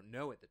 but you don't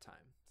know at the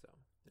time. So,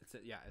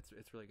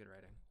 it's really good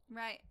writing.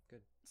 Right.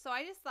 Good. So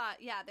I just thought,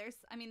 there's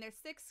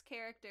 6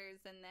 characters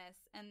in this,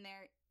 and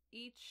they're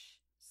each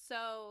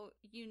so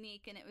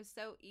unique, and it was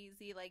so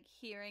easy like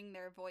hearing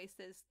their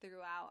voices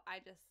throughout. I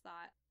just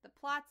thought the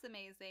plot's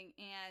amazing,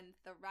 and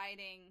the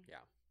writing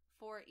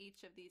for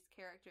each of these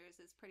characters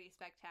is pretty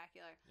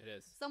spectacular. It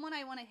is. Someone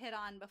I want to hit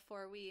on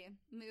before we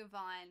move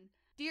on,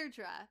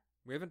 Deirdre.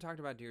 We haven't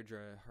talked about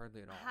Deirdre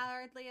hardly at all.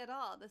 Hardly at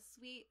all. The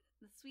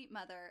sweet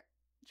mother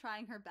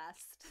trying her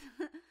best.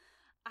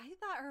 I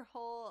thought her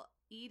whole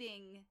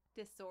eating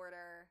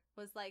disorder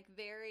was like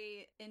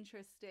very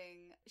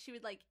interesting. She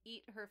would like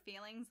eat her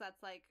feelings.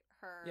 That's like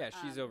her. Yeah,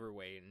 she's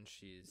overweight, and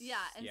she's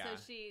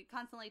so she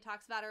constantly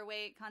talks about her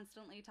weight.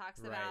 Constantly talks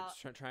about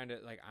trying to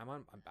like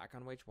I'm back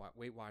on Weight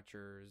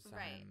Watchers.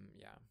 Right.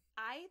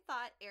 I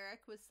thought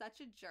Eric was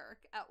such a jerk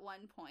at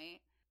one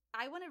point.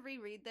 I want to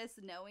reread this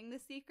knowing the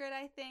secret,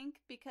 I think,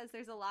 because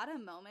there's a lot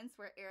of moments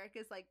where Eric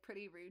is, like,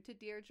 pretty rude to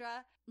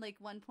Deirdre. Like,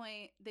 one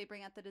point, they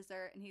bring out the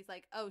dessert, and he's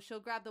like, oh,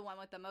 she'll grab the one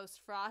with the most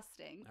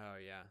frosting. Oh,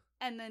 yeah.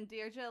 And then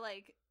Deirdre,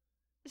 like...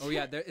 Oh,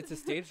 yeah, it's a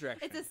stage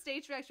direction. It's a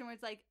stage direction where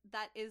it's like,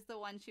 that is the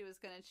one she was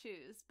going to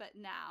choose, but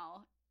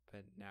now...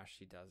 But now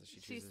she does it. She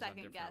chooses a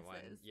different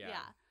one. Yeah,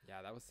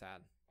 that was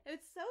sad.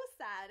 It's so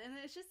sad, and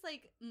it's just,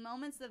 like,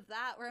 moments of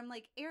that where I'm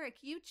like, Eric,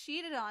 you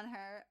cheated on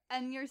her,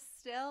 and you're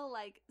still,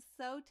 like,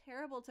 so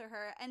terrible to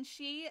her, and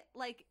she,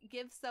 like,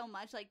 gives so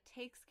much, like,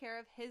 takes care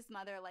of his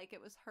mother like it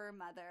was her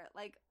mother,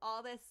 like,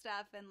 all this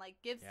stuff, and, like,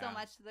 gives so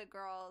much to the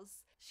girls.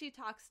 She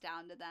talks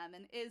down to them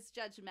and is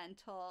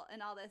judgmental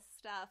and all this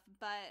stuff,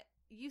 but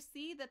you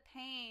see the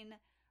pain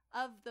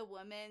of the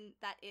woman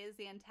that is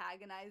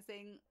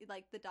antagonizing,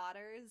 like, the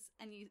daughters,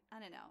 and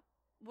I don't know,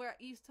 where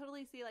you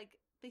totally see, like,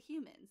 the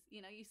humans,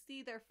 you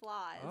see their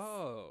flaws.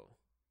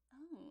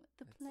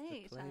 The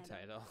play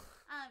title.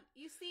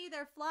 You see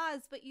their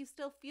flaws, but you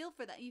still feel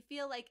for them. You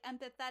feel like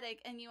empathetic,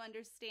 and you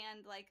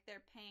understand like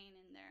their pain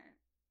and their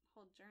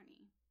whole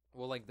journey.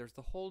 Well, like there's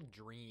the whole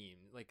dream.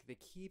 Like they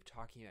keep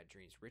talking about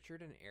dreams.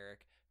 Richard and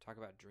Eric talk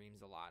about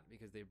dreams a lot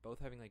because they're both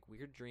having like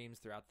weird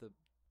dreams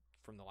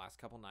from the last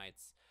couple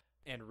nights.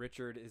 And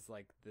Richard is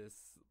like this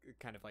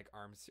kind of like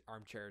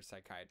armchair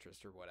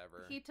psychiatrist or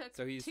whatever. He took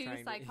 2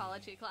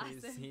 psychology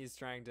classes. He's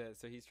trying to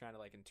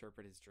like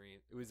interpret his dream.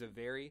 It was a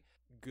very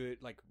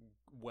good, like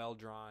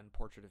well-drawn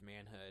portrait of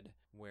manhood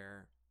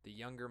where the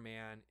younger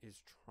man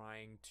is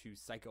trying to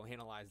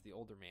psychoanalyze the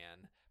older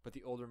man, but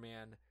the older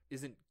man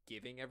isn't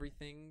giving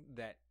everything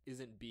that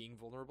isn't being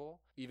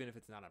vulnerable, even if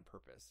it's not on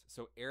purpose.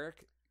 So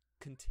Eric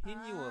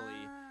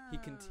continually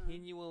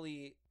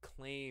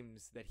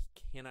claims that he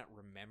cannot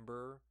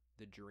remember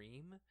the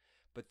dream,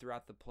 but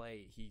throughout the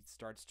play he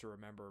starts to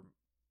remember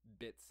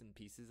bits and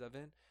pieces of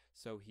it.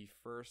 So he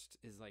first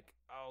is like,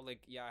 oh,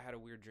 like, yeah, I had a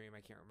weird dream, I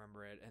can't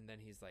remember it. And then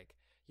he's like,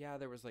 yeah,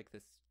 there was like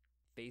this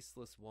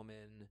faceless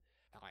woman,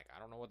 like, I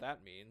don't know what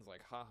that means,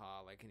 like,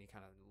 haha, like, and he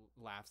kind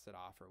of laughs it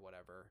off or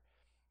whatever.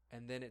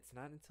 And then it's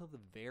not until the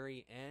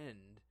very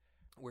end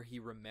where he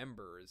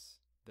remembers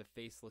the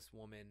faceless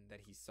woman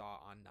that he saw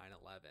on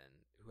 9/11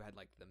 who had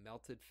like the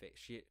melted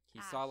face.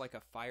 He saw like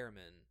a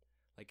fireman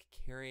like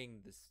carrying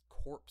this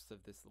corpse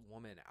of this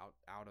woman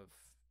out of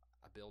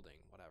a building,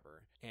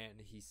 whatever, and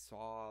he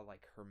saw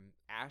like her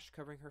ash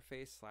covering her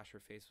face / her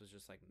face was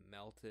just like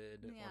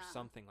melted or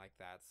something like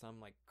that, some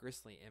like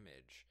grisly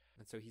image.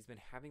 And so he's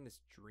been having this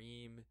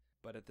dream,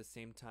 but at the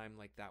same time,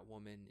 like, that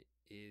woman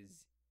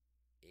is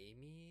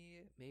Amy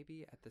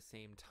maybe at the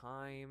same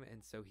time,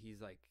 and so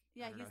he's like,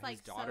 he's like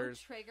so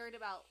triggered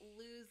about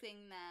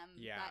losing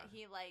them that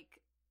he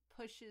like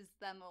pushes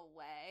them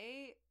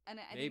away, and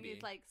I think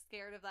he's like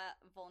scared of that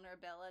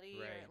vulnerability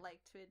or like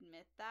to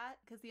admit that,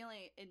 because he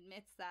only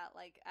admits that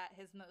like at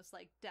his most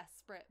like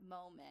desperate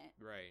moment.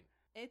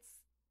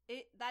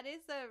 That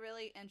is a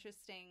really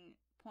interesting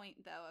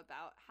point though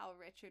about how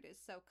Richard is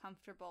so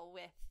comfortable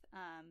with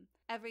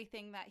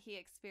everything that he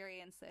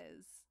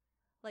experiences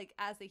like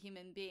as a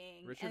human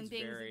being, Richard's and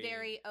being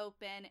very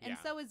open. And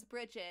Yeah. so is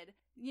Bridget.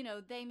 You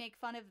know, they make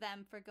fun of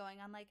them for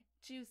going on like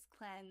juice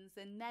cleanse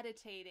and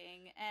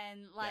meditating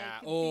and like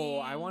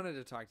I wanted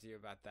to talk to you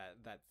about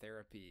that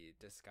therapy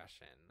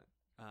discussion.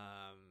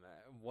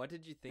 What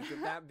did you think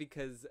of that?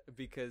 because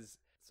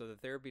so the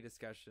therapy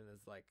discussion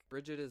is like,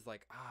 Bridget is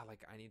like,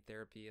 like I need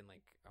therapy and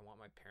like I want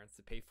my parents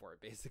to pay for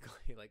it,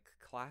 basically. Like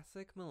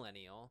classic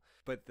millennial.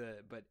 But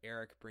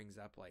Eric brings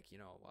up like,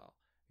 well,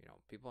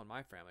 people in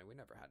my family, we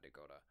never had to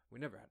go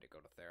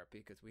to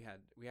therapy because we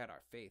had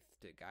our faith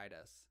to guide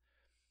us.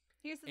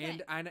 Here's the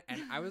thing. And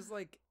I was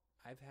like,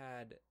 I've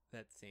had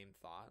that same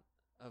thought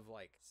of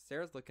like,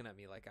 Sarah's looking at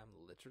me like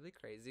I'm literally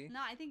crazy.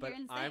 No, I think you're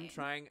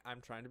insane.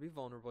 I'm trying to be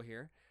vulnerable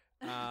here.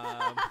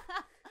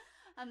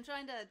 I'm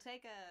trying to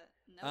take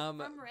a note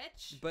from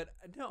Rich. But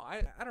no,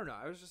 I don't know.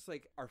 I was just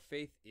like, our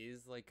faith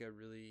is like a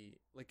really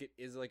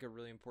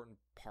important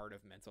part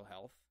of mental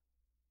health,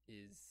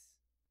 is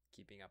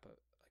keeping up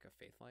a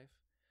faith life.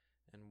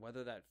 And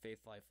whether that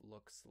faith life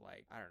looks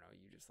like, I don't know,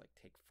 you just like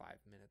take 5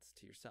 minutes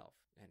to yourself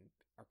and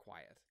are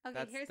quiet.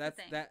 Okay, here's the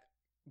thing.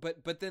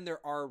 But then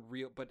there are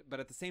real, but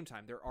at the same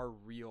time, there are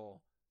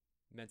real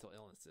mental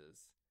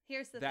illnesses.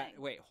 Here's the thing.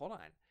 Wait, hold on.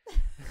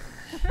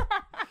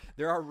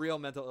 There are real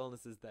mental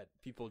illnesses that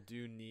people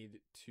do need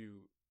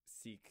to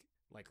seek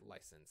like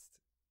licensed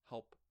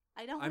help.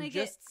 I don't want to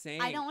get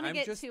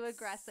too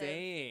aggressive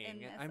in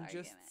this I'm argument.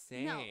 just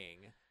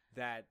saying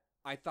that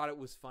I thought it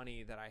was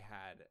funny that I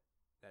had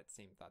that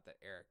same thought that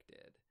Eric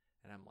did.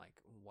 And I'm like,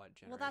 what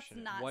generation? Well, that's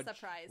not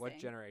surprising. What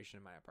generation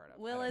am I a part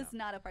of? Will is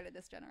not a part of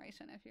this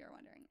generation, if you're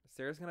wondering.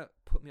 Sarah's going to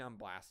put me on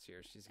blast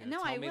here. She's going to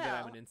tell me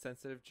that I'm an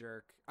insensitive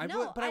jerk. I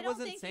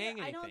wasn't saying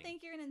anything. I don't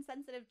think you're an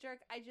insensitive jerk.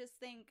 I just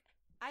think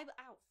ow.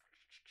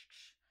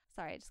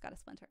 Sorry, I just got a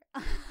splinter.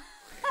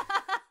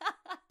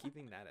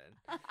 Keeping that in.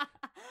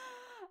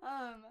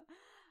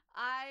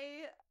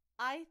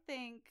 I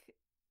think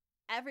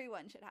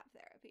everyone should have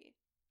therapy.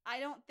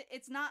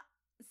 It's not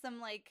some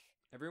like,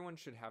 everyone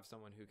should have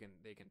someone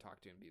they can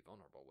talk to and be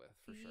vulnerable with,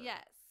 for sure.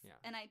 Yes. Yeah.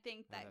 And I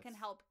think that can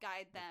help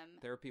guide them.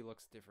 Therapy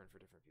looks different for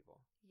different people.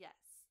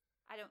 Yes.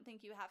 I don't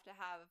think you have to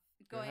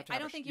I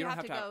don't think you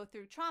have to go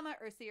through trauma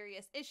or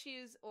serious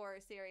issues or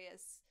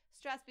serious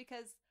stress,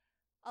 because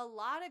a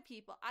lot of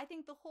people, I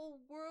think the whole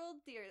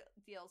world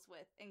deals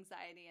with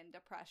anxiety and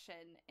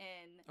depression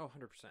and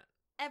 100%.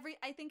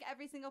 I think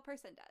every single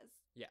person does.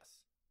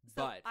 Yes.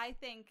 So but I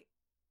think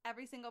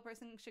every single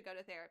person should go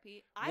to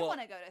therapy. I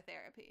want to go to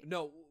therapy.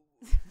 No.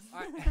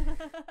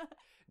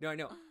 No, I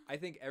know. I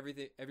think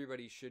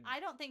everybody should.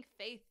 I don't think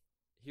faith.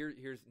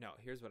 Here's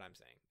what I'm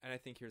saying. And I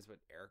think here's what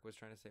Eric was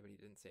trying to say, but he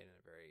didn't say it in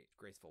a very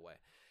graceful way.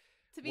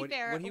 To be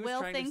fair,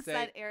 Will thinks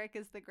that Eric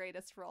is the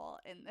greatest role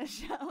in the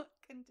show.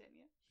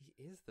 Continue.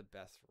 He is the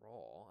best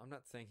role. I'm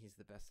not saying he's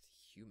the best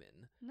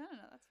human. No,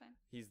 that's fine.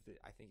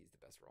 I think he's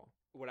the best role.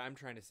 What I'm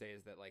trying to say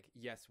is that, like,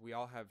 yes, we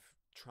all have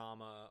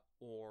trauma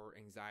or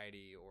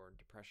anxiety or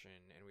depression,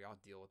 and we all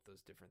deal with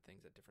those different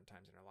things at different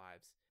times in our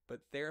lives.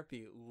 But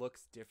therapy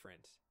looks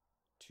different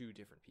to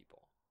different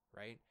people,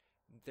 right?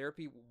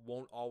 Therapy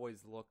won't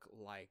always look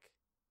like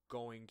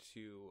going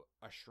to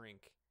a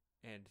shrink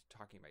and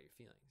talking about your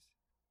feelings.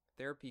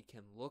 Therapy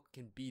can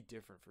be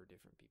different for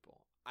different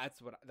people.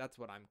 That's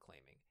what I'm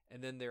claiming.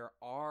 And then there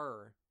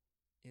are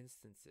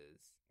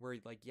instances where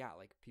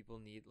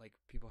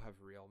people have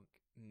real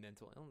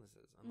mental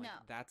illnesses. I'm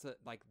that's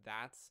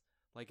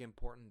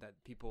important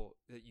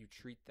that you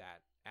treat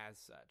that as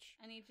such.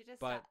 I need you to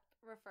stop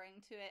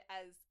referring to it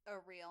as a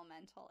real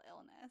mental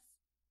illness.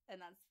 And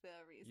that's the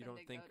reason you don't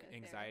to think go to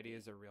anxiety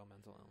therapy. is a real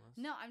mental illness?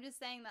 No, I'm just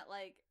saying that,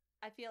 like,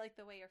 I feel like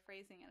the way you're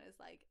phrasing it is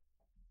like,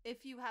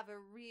 if you have a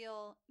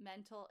real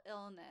mental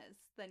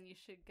illness, then you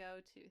should go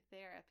to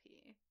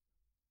therapy.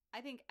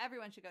 I think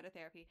everyone should go to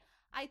therapy.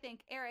 I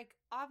think Eric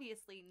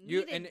obviously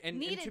needed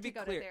to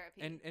go to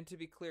therapy. And to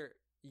be clear,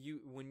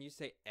 when you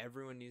say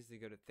everyone needs to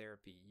go to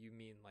therapy, you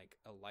mean like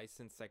a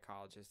licensed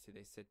psychologist who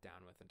they sit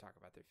down with and talk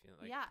about their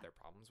feelings, their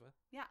problems with?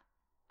 Yeah.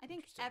 I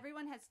think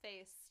everyone has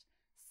faced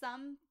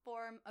some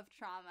form of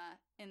trauma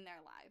in their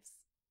lives.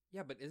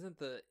 Yeah, but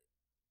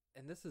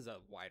and this is a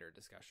wider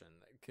discussion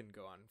that can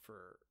go on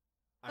for.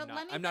 Let me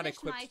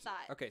finish my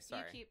thought. Okay,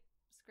 sorry. You keep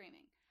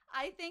screaming.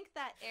 I think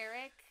that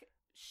Eric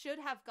should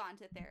have gone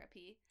to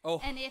therapy.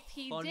 Oh, and if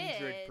he 100%.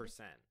 did,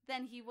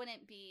 then he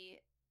wouldn't be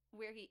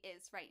where he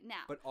is right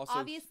now. But also,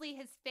 obviously,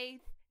 his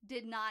faith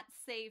did not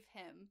save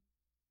him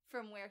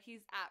from where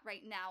he's at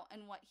right now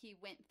and what he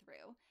went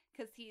through,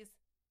 because he's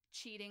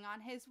cheating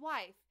on his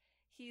wife.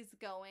 He's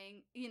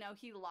going,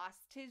 he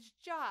lost his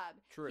job.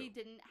 True. He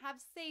didn't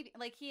have saving.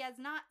 Like, he has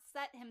not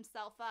set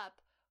himself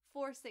up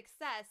for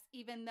success,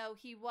 even though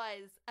he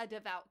was a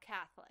devout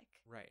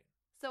Catholic. Right.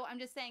 So I'm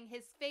just saying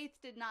his faith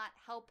did not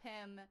help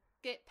him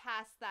get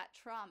past that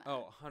trauma.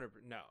 Oh,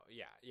 100%. No,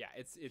 yeah.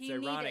 It's he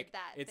ironic.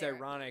 That it's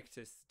therapy. Ironic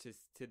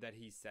to that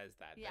he says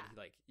that. Yeah.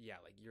 That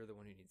you're the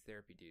one who needs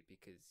therapy, dude,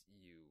 because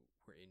you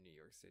were in New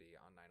York City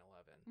on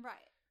 9/11.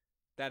 Right.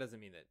 That doesn't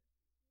mean that.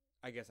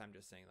 I guess I'm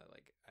just saying that,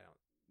 like,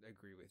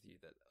 agree with you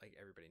that like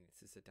everybody needs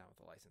to sit down with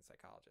a licensed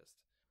psychologist.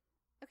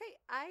 Okay,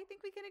 I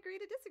think we can agree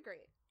to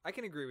disagree. I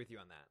can agree with you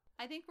on that.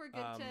 I think we're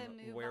good to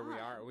move where on. we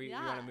are. We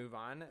want to move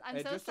on.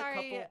 I'm so just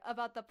sorry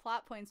about the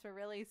plot points for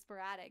really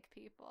sporadic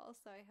people.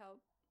 So I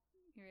hope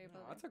you're able.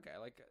 No, that's okay.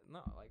 Like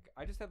no, like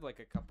I just have like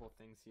a couple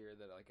things here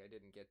that like I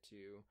didn't get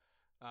to.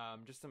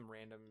 Just some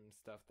random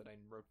stuff that I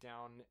wrote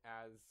down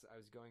as I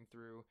was going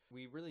through.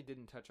 We really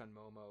didn't touch on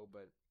Momo,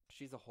 but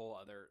she's a whole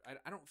other.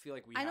 I don't feel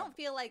like I don't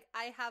feel like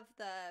I have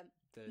the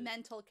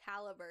mental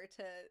caliber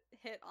to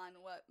hit on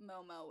what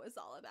Momo was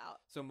all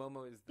about. So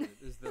Momo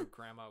is the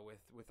grandma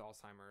with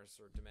Alzheimer's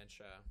or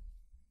dementia.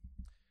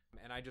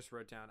 And I just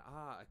wrote down,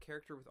 a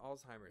character with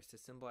Alzheimer's to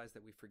symbolize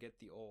that we forget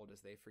the old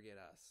as they forget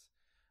us.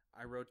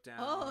 I wrote down...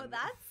 Oh,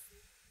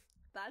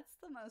 that's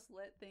the most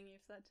lit thing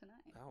you've said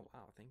tonight. Oh,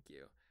 wow. Thank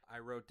you. I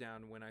wrote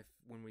down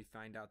when we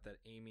find out that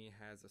Amy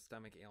has a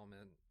stomach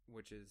ailment,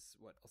 which is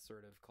what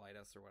ulcerative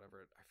colitis or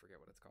whatever. I forget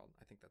what it's called.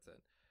 I think that's it.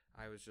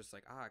 I was just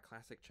like,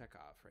 classic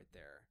Chekhov right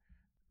there.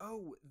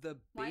 Oh, the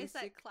basic... Why is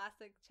that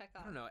classic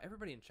Chekhov? I don't know.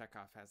 Everybody in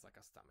Chekhov has like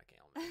a stomach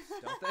ailment,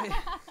 don't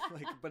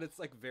they? But it's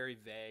like very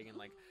vague and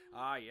like,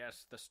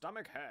 yes, the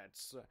stomach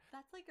hurts.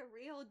 That's like a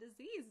real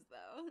disease,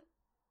 though.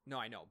 No,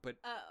 I know, but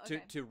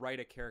okay. to write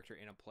a character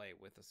in a play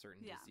with a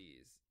certain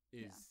disease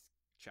is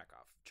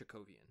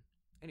Chekhovian.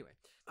 Anyway,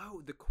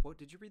 the quote.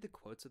 Did you read the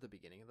quotes at the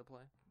beginning of the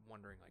play?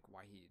 Wondering like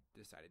why he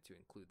decided to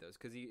include those,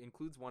 because he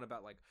includes one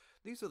about like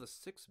these are the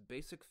 6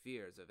 basic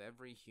fears of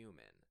every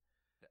human.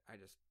 I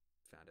just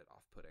found it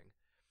off-putting.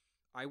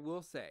 I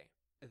will say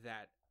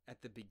that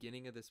at the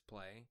beginning of this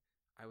play,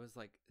 I was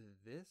like,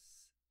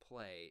 this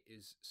play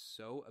is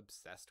so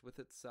obsessed with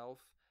itself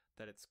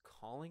that it's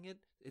calling it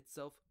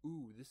itself,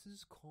 this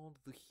is called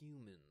The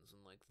Humans,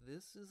 and like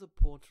this is a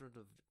portrait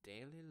of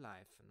daily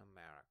life in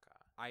America.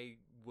 I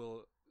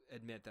will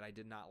admit that I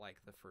did not like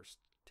the first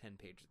 10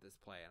 pages of this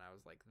play, and I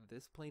was like,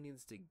 this play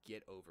needs to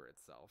get over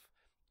itself.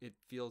 It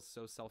feels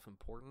so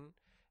self-important,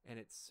 and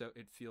it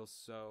feels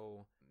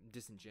so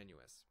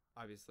disingenuous.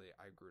 Obviously,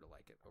 I grew to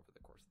like it over the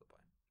course of the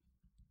play.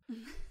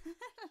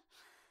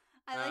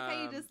 I like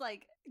how you just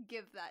like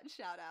give that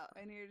shout out,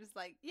 and you're just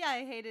like, yeah,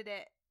 I hated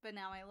it, but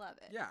now I love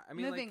it. Yeah, I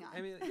mean, moving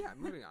on.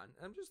 Moving on.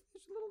 I'm just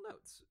little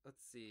notes.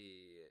 Let's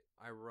see.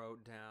 I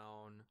wrote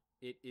down,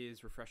 it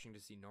is refreshing to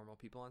see normal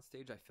people on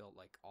stage. I felt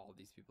like all of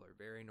these people are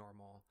very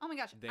normal. Oh my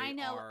gosh, I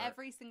know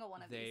every single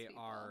one of these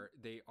people.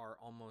 They are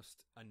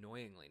almost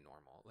annoyingly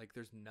normal. Like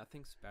there's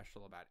nothing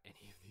special about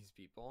any of these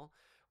people,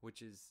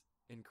 which is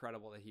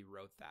incredible that he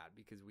wrote that,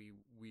 because we're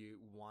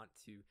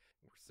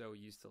so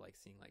used to like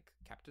seeing like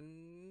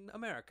Captain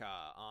America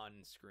on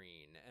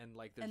screen, and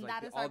like there's and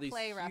like that is all our these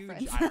play huge,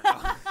 reference. I don't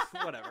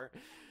know, whatever,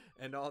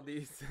 and all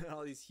these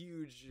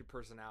huge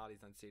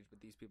personalities on stage,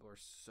 but these people are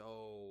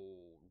so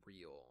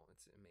real.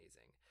 It's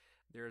amazing.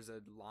 There's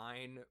a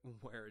line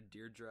where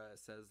Deirdre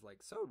says like,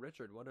 so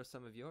Richard, what are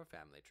some of your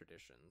family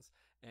traditions?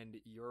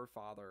 And your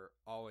father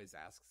always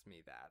asks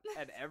me that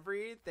at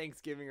every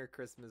Thanksgiving or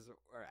Christmas,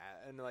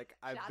 and like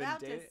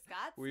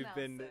we've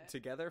been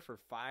together for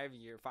 5+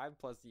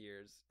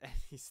 years, and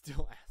he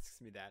still asks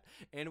me that.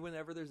 And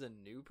whenever there's a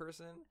new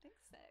person, I think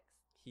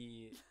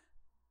 6.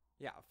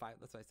 5.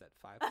 That's what I said,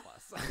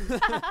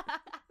 5+.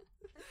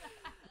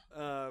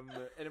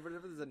 And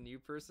whenever there's a new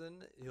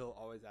person, he'll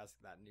always ask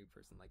that new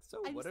person, like, so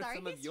what are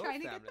some of your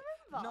family?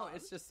 No,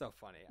 it's just so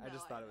funny. I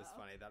just thought it was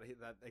funny that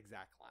that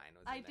exact line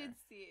was in there. I did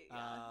see it,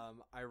 yeah.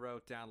 I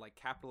wrote down, like,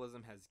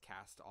 capitalism has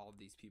cast all of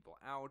these people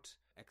out,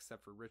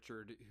 except for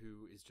Richard,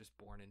 who is just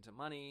born into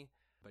money,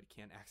 but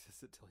can't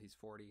access it till he's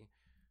 40.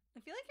 I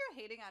feel like you're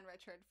hating on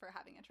Richard for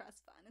having a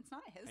trust fund. It's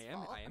not his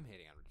fault. I am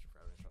hating on Richard for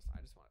having a trust fund.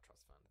 I just want a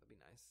trust fund. That'd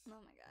be nice. Oh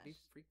my gosh. That'd be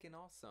freaking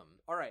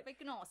awesome. All right.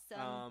 Freaking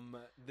awesome.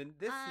 Then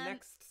this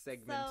next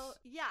segment.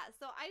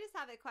 So I just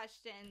have a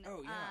question.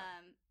 Oh,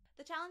 yeah.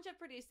 The challenge of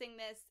producing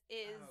this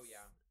is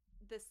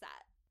the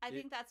set. I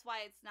think that's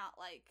why it's not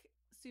like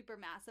super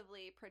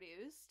massively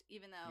produced,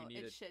 even though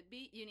it should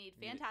be. You need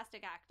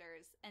fantastic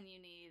actors, and you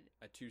need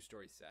a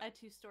 2-story set. A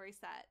 2-story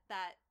set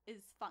that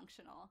is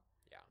functional.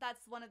 Yeah.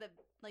 That's one of the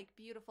like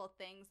beautiful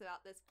things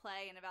about this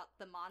play and about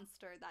the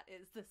monster that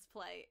is this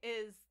play,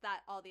 is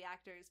that all the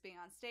actors being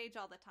on stage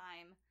all the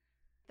time.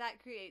 That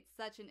creates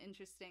such an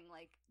interesting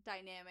like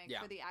dynamic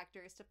for the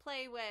actors to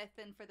play with,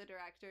 and for the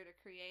director to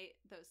create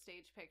those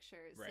stage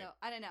pictures. Right. So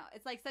I don't know.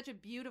 It's like such a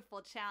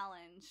beautiful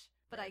challenge,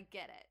 but I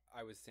get it.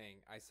 I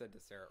said to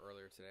Sarah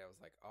earlier today, I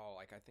was like,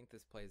 I think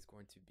this play is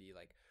going to be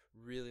like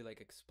really like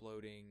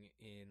exploding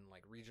in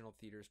like regional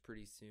theaters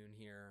pretty soon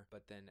here.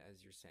 But then as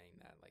you're saying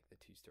that, like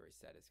the 2-story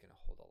set is going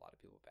to hold a lot of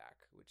people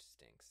back, which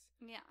stinks.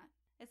 Yeah.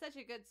 It's such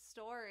a good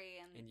story.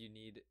 And you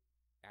need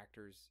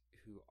actors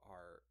who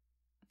are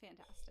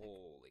fantastic.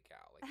 Holy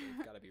cow. Like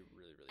they've got to be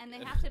really, really and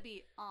good. they have to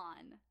be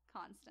on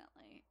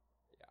constantly.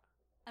 Yeah.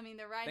 I mean,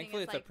 the writing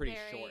Thankfully, is it's like pretty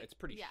short. It's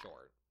pretty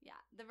short. Yeah.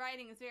 The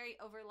writing is very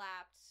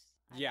overlapped.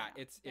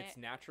 It's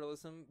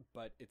naturalism,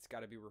 but it's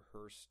got to be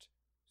rehearsed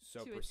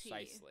so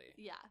precisely.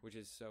 Yeah. Which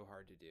is so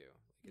hard to do.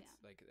 It's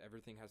like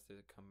everything has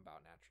to come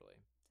about naturally.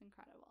 It's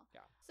incredible.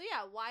 Yeah. So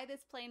why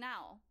this play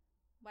now?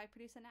 why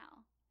produce it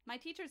now? My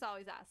teachers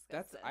always ask us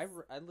That's this.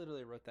 I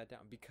literally wrote that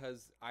down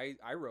because I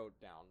wrote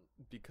down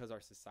because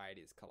our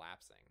society is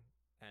collapsing,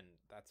 and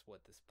that's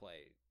what this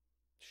play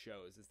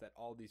shows, is that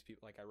all these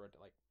people, like I wrote,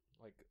 like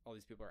all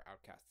these people are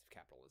outcasts of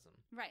capitalism.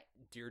 Right.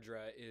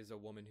 Deirdre is a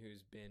woman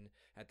who's been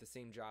at the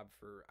same job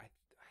for I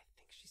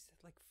think she said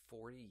like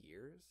 40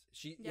 years.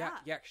 She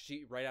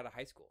she right out of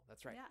high school.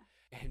 That's right.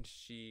 Yeah. And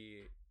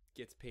she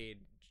gets paid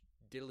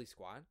diddly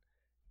squat,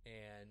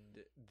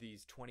 and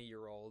these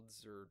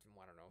 20-year-olds or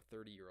I don't know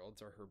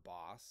 30-year-olds are her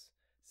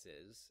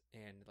bosses,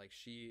 and like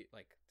she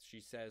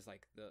says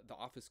like the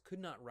office could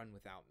not run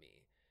without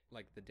me.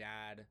 Like the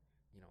dad,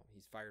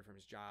 he's fired from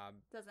his job.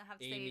 Doesn't have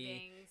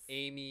savings.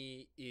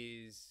 Amy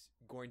is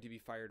going to be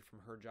fired from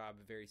her job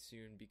very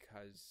soon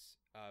because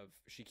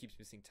she keeps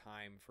missing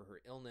time for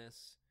her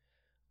illness.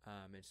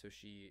 And so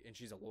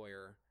she's a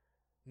lawyer.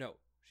 No,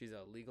 she's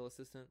a legal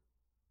assistant.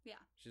 Yeah.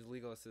 She's a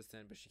legal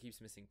assistant, but she keeps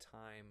missing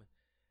time.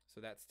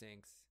 So that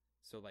stinks.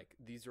 So like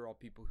these are all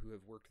people who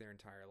have worked their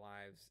entire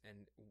lives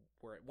and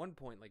were at one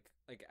point like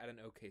at an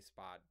okay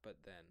spot, but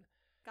then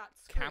got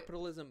screwed.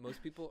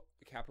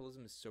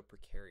 Capitalism is so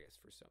precarious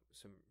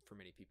for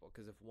many people,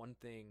 because if one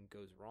thing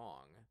goes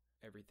wrong,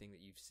 everything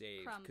that you've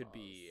saved could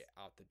be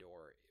out the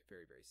door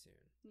very, very soon.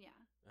 Yeah.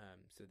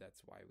 So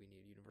that's why we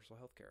need universal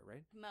health care,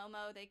 right?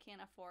 Momo, they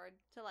can't afford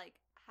to like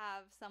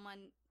have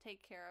someone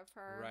take care of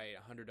her. Right.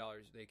 $100.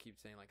 They keep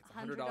saying like it's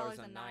 $100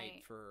 a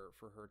night for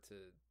her to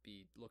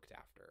be looked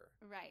after.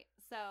 Right.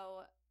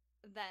 So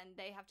then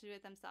they have to do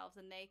it themselves,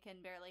 and they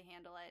can barely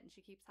handle it, and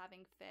she keeps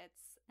having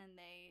fits, and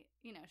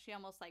she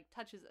almost like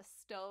touches a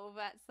stove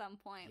at some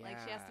point.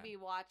 Like she has to be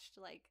watched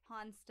like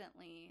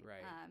constantly.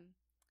 Right.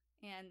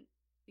 And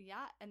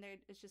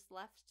it's just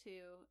left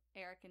to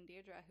Eric and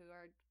Deirdre, who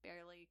are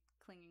barely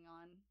clinging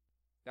on.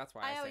 That's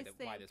why I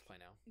say why this play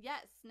now.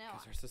 Yes, no.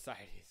 Because our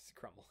society is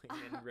crumbling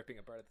and ripping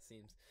apart at the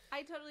seams.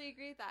 I totally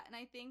agree with that. And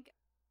I think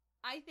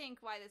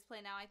why this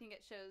play now, I think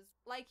it shows,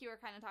 like you were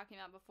kind of talking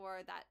about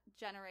before, that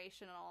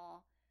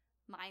generational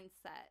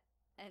mindset,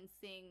 and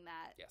seeing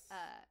that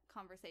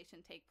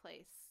conversation take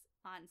place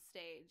on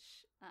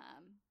stage,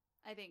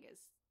 I think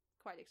is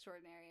quite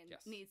extraordinary and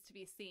needs to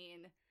be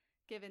seen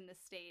given the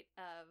state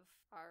of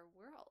our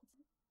world.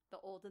 The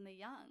old and the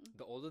young.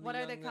 What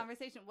are the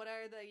conversation? What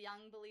are the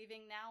young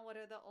believing now? What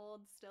are the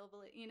old still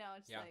believing?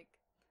 It's like,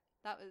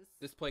 that was...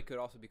 This play could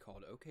also be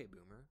called Okay,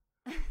 Boomer.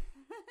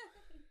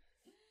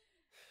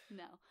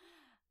 No.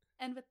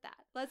 And with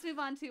that, let's move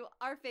on to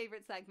our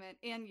favorite segment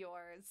and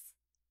yours.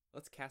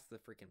 Let's cast the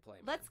freaking play,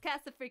 man. Let's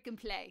cast the freaking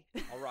play.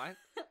 All right.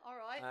 All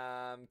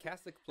right.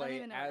 Cast the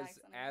play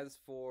as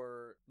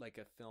for like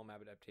a film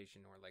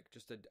adaptation or like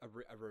just a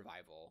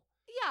revival.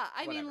 Yeah,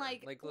 I mean,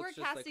 like we're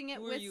casting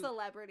it with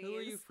celebrities. Who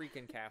are you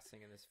freaking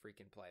casting in this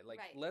freaking play? Like,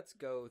 let's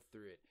go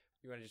through it.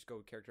 You want to just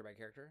go character by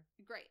character?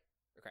 Great.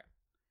 Okay.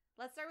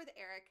 Let's start with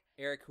Eric.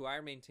 Eric, who I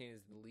maintain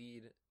is the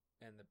lead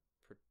and the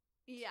protagonist.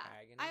 Yeah,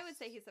 I would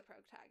say he's the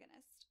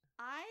protagonist.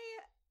 I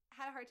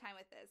had a hard time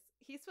with this.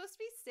 He's supposed to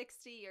be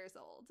 60 years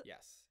old.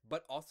 Yes,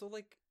 but also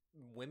like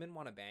women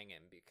want to bang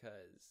him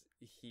because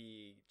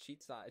he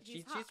cheats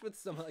with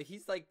some. Like,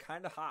 he's like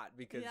kind of hot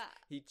because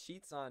he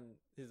cheats on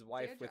his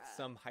wife Deirdre. with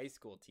some high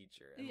school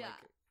teacher. And like,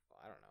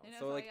 I don't know.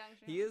 So like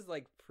he is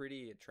like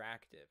pretty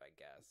attractive, I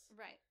guess.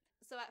 Right.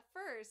 So at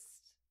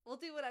first, we'll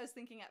do what I was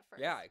thinking at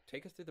first. Yeah,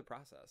 take us through the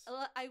process.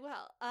 I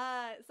will.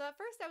 So at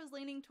first I was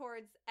leaning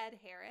towards Ed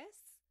Harris.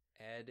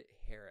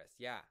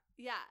 Yeah.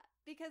 Yeah,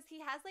 because he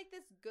has like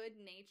this good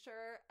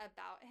nature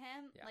about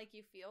him. Yeah. Like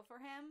you feel for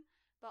him,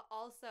 but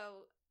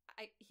also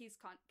he's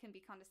can be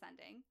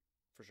condescending.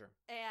 For sure.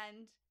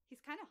 And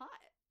he's kind of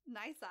hot.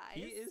 Nice eyes.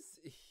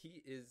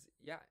 He is.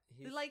 Yeah.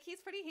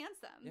 He's pretty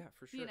handsome. Yeah,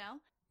 for sure.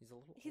 He's a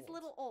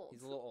little old.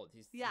 He's a little old.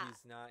 He's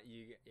not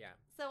Yeah.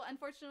 So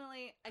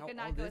unfortunately, I could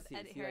not go with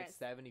Ed Harris. Is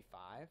he like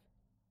 75?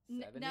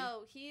 70?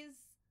 No, he's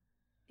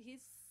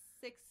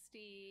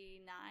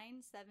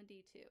 69,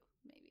 72,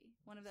 maybe.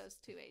 One of those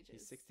two ages.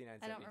 He's 69,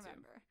 72. I don't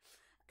remember.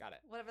 Got it.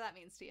 Whatever that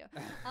means to you.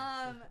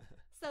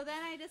 So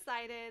then I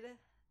decided,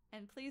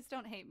 and please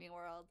don't hate me,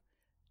 world,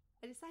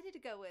 I decided to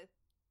go with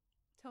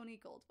Tony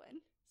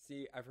Goldwyn.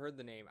 See, I've heard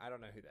the name. I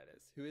don't know who that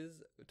is. Who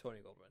is Tony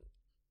Goldwyn?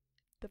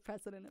 The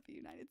President of the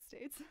United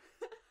States.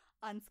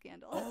 On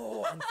Scandal.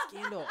 Oh, on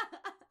Scandal.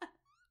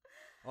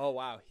 Oh,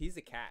 wow. He's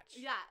a catch.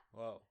 Yeah.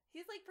 Whoa.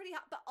 He's like pretty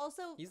hot, but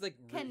also he's like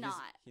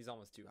cannot. He's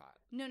almost too hot.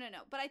 No.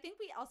 But I think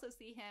we also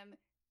see him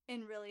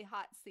in really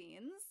hot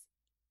scenes.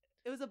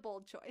 It was a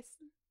bold choice,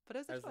 but it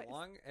was a choice. As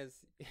long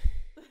as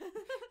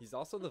he's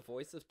also the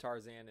voice of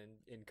Tarzan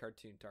in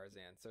cartoon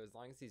Tarzan, so as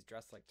long as he's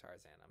dressed like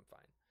Tarzan, I'm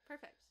fine.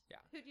 Perfect.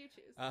 Yeah. Who'd you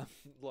choose?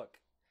 Look,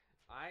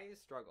 I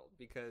struggled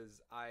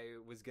because I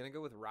was gonna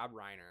go with Rob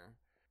Reiner.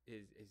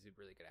 Is a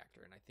really good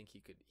actor, and I think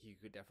he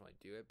could definitely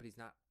do it. But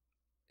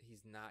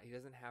he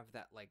doesn't have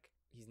that, like,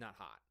 he's not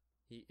hot.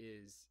 He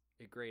is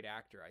a great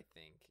actor, I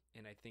think,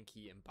 and I think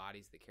he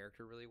embodies the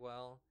character really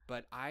well.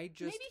 But I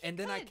just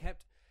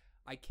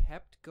I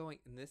kept going,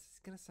 and this is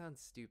gonna sound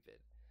stupid,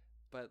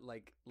 but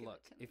like, look,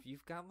 if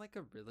you've got like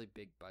a really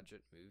big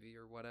budget movie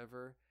or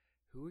whatever,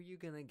 Who are you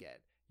gonna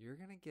get? You're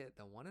gonna get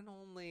the one and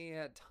only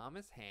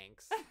Thomas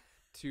Hanks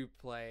to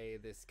play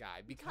this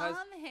guy because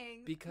Tom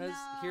Hanks. because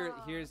no.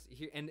 here's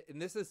and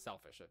this is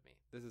selfish of me.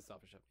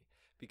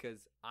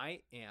 Because I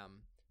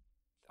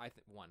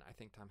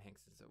think Tom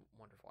Hanks is a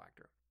wonderful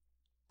actor,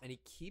 and he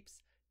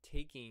keeps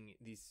taking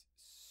these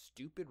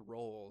stupid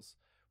roles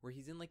where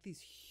he's in like these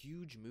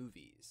huge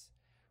movies.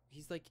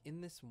 He's like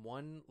in this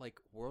one like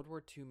World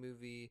War II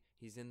movie.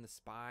 He's in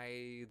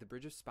the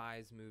Bridge of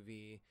Spies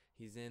movie.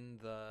 He's in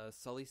the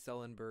Sully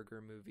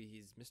Sullenberger movie.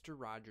 He's Mr.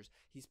 Rogers.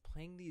 He's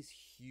playing these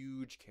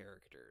huge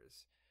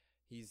characters.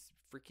 He's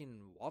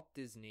freaking Walt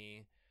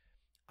Disney.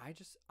 I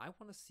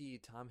want to see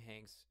Tom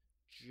Hanks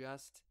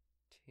just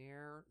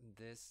tear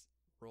this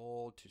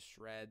role to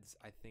shreds.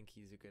 I think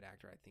he's a good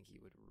actor. I think he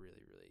would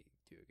really, really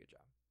do a good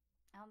job.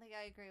 I don't think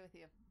I agree with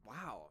you.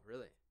 Wow,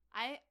 really?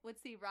 I would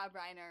see Rob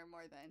Reiner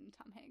more than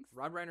Tom Hanks.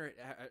 Rob Reiner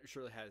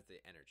surely has the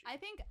energy. I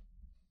think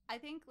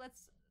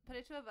let's put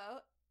it to a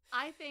vote.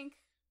 I think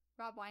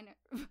Rob Reiner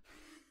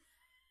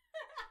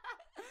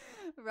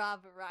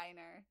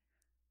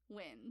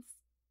wins.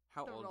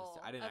 How the old role is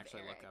he? I didn't of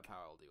actually look Eric. up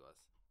how old he was.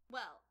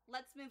 Well,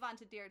 let's move on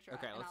to Deirdre.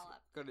 Okay, and let's I'll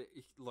up. go to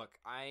look.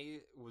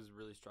 I was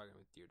really struggling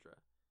with Deirdre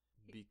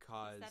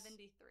because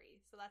 73,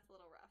 so that's a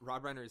little rough.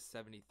 Rob Reiner is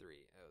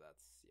 73. Oh,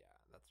 that's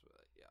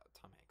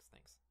Tom Hanks.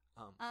 Thanks.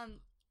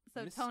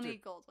 So Mr. Tony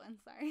Goldwyn,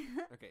 sorry.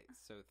 Okay,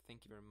 so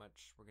thank you very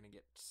much. We're gonna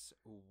get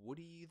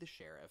Woody the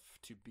Sheriff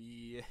to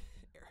be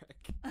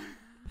Eric.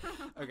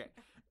 Okay,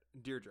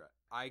 Deirdre.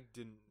 I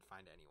didn't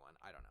find anyone.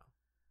 I don't know,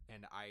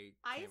 and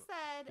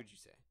said. Who'd you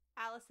say?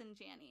 Allison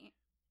Janney.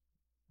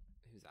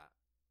 Who's that?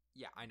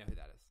 Yeah, I know who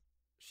that is.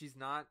 She's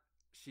not.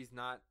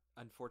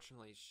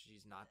 Unfortunately,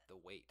 she's not the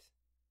weight.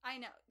 I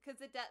know,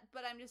 because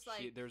but I'm just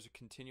like. There's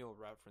continual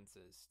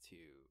references to.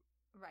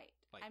 Right.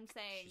 Like, I'm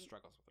saying. She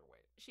struggles with her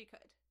weight. She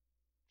could.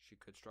 She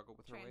could struggle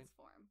with her weight.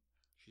 Transform.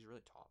 She's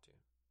really tall too.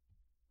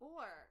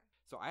 Or.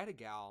 So I had a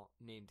gal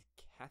named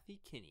Kathy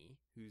Kinney,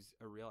 who's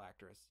a real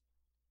actress,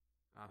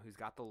 who's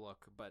got the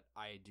look, but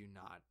I do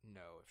not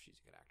know if she's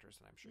a good actress,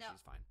 and I'm sure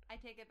she's fine. I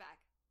take it back.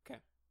 Okay.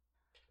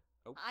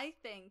 Oh. I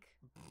think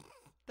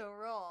the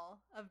role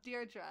of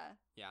Deirdre.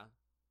 Yeah.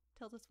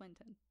 Tilda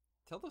Swinton.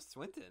 Tilda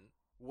Swinton.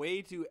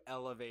 Way too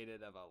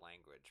elevated of a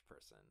language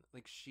person.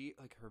 Like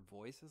her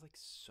voice is like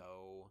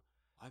so.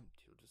 I'm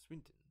Tilda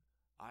Swinton.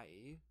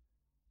 I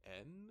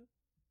am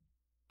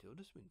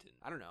Tilda Swinton.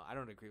 I don't know. I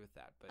don't agree with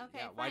that, but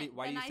okay, yeah. Why do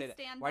you say that?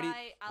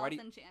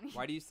 Allison Janney.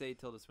 Why do you say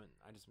Tilda Swinton?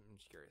 I'm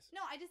just curious.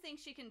 No, I just think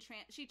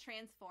she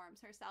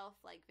transforms herself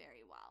like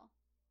very well,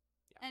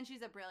 yeah. And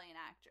she's a brilliant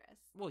actress.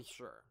 Well,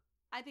 sure.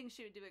 I think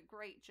she would do a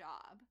great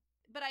job,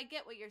 but I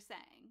get what you're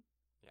saying.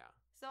 Yeah.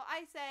 So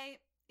I say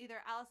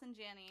either Allison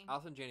Janney.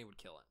 Allison Janney would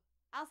kill it.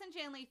 Allison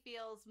Janney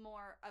feels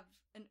more of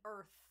an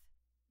earth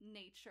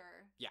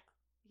nature. Yeah.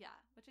 Yeah,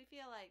 which I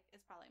feel like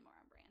is probably more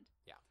on brand.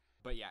 Yeah.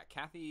 But yeah,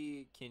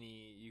 Kathy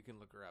Kinney, you can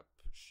look her up.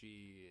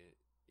 She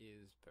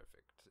is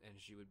perfect, and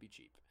she would be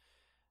cheap.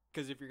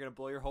 Because if you're going to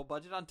blow your whole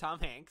budget on Tom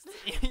Hanks,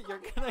 you're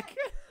going to...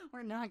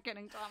 We're not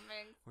getting Tom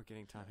Hanks. We're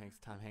getting Tom Hanks.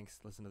 Tom Hanks,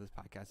 listen to this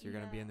podcast. You're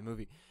going to be in the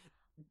movie.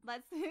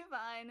 Let's move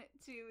on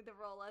to the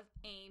role of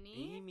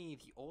Amy. Amy,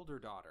 the older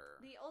daughter.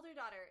 The older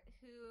daughter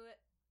who...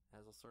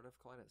 has a sort of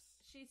colitis.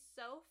 She's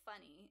so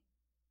funny.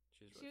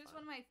 She was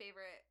one of my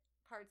favorite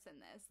parts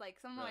in this. Like,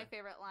 some of my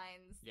favorite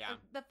lines.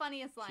 Yeah. The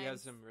funniest lines. She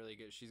has some really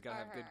good... She's got to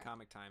have good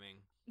comic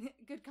timing.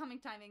 Good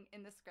comic timing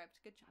in the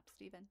script. Good job,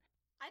 Stephen.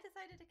 I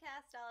decided to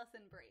cast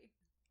Alison Brie.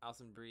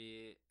 Alison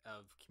Brie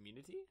of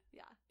Community?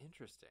 Yeah.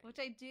 Interesting.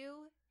 Which I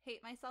do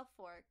hate myself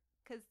for,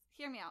 because,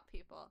 hear me out,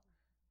 people.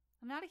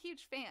 I'm not a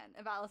huge fan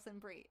of Alison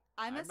Brie.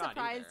 I'm as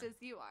surprised as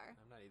you are.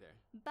 I'm not either.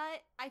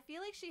 But I feel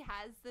like she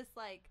has this,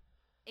 like...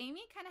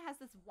 Amy kind of has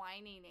this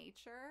whiny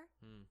nature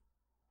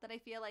that I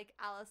feel like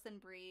Alison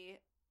Brie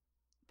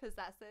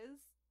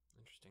possesses.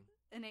 Interesting.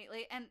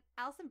 Innately. And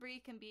Alison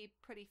Brie can be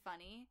pretty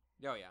funny.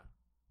 Oh, yeah.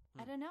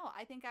 I don't know.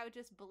 I think I would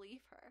just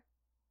believe her.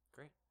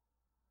 Great.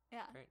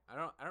 Yeah. Great. I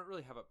don't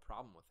really have a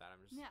problem with that.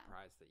 I'm just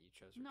surprised that you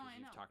chose her because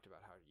you've talked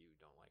about how you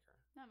don't like her.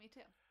 No, me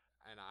too.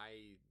 And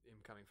I am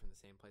coming from the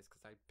same place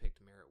because I picked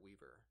Merritt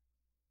Wever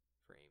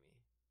for Amy.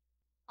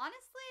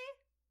 Honestly,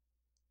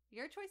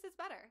 your choice is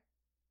better.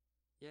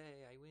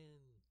 Yay, I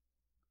win.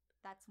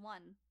 That's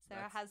one.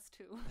 Sarah has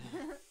two.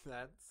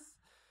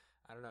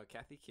 I don't know.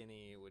 Kathy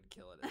Kinney would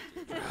kill it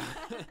as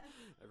Deirdre.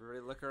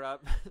 Everybody look her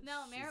up.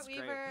 No, Merritt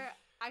Wever.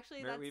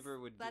 Actually, Merritt Wever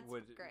would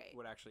great.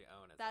 Would actually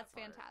own it. That's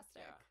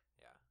fantastic.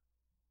 Yeah.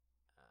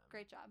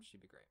 Great job.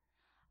 She'd be great.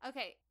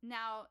 Okay,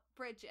 now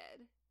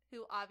Bridget,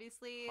 who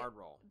obviously hard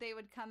role. They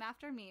would come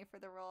after me for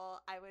the role.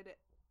 I would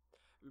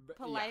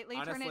politely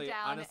turn it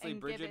down. Honestly,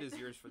 and Bridget give it... is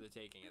yours for the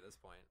taking at this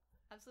point.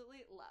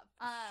 Absolutely love.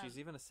 She's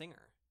even a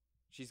singer.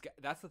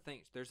 That's the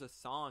thing. There's a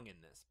song in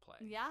this play.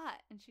 Yeah,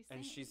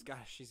 and she's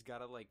got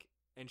to like,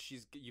 and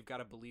you've got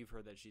to believe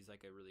her that she's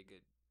like a really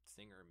good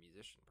singer,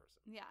 musician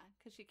person. Yeah,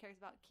 because she cares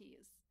about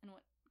keys and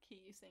what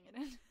key you sing it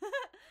in.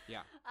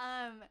 Yeah.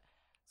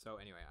 So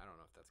anyway, I don't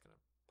know if that's gonna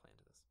play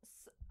into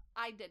this.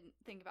 I didn't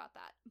think about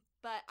that,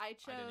 but I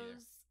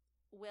chose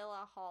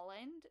Willa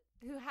Holland,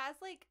 who has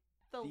like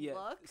the Thea,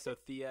 look. So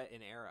Thea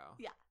in Arrow.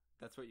 Yeah.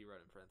 That's what you wrote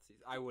in parentheses.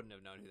 I wouldn't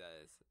have known who that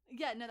is.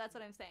 Yeah, no, that's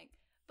what I'm saying.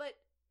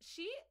 But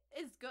she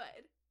is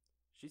good.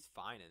 She's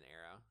fine in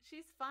Arrow.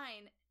 She's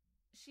fine.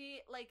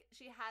 She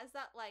has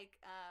that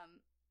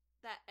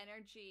that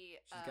energy.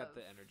 She's got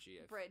the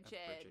energy of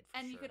Bridget, for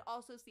and sure. you could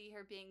also see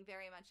her being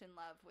very much in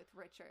love with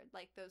Richard.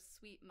 Like those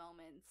sweet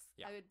moments,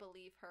 I would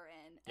believe her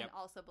in, and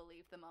also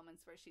believe the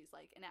moments where she's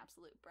like an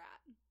absolute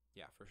brat.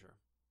 Yeah, for sure.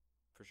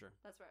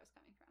 That's where I was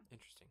coming from.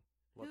 Interesting.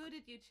 Who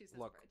did you choose as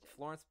Bridget?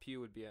 Florence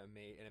Pugh would be an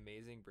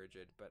amazing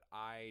Bridget, but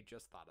I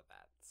just thought of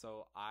that.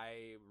 So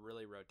I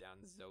really wrote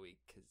down Zoe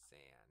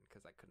Kazan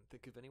because I couldn't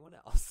think of anyone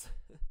else.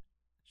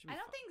 I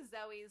don't think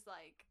Zoe's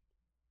like...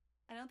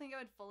 I don't think I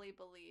would fully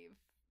believe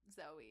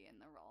Zoe in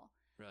the role.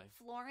 Really?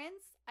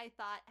 Florence, I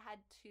thought,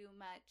 had too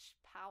much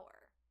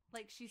power.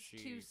 Like, she's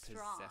too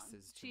strong. She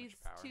possesses too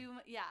much power.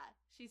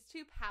 She's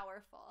too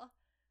powerful.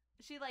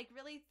 She, like,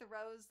 really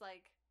throws,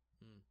 like...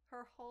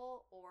 Her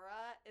whole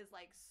aura is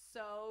like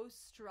so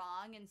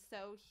strong and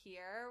so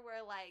here,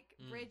 where like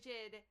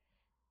Bridget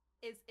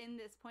is in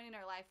this point in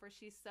her life where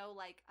she's so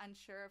like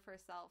unsure of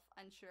herself,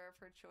 unsure of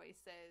her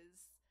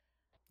choices.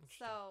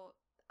 So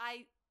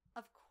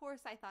of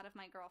course I thought of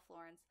my girl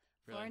Florence.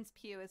 Really? Florence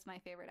Pugh is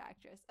my favorite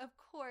actress. Of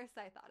course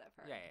I thought of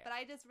her. Yeah. But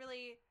I just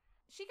really,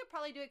 she could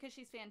probably do it because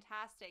she's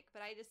fantastic.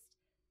 But I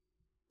just,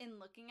 in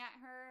looking at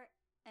her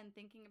and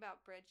thinking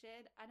about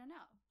Bridget, I don't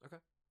know.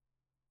 Okay.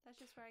 That's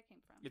just where I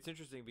came from. It's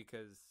interesting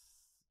because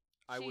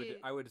I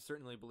would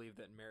certainly believe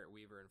that Merritt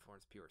Wever and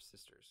Florence Pugh are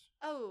sisters.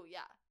 Oh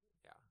yeah.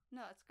 Yeah.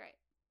 No, that's great.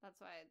 That's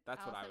why.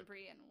 That's what I would.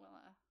 Brie and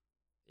Willa.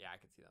 Yeah,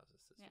 I could see those as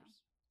sisters. Yeah.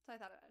 So I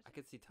thought it was. I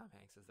could see Tom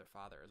Hanks as their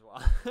father as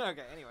well.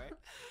 Okay. Anyway,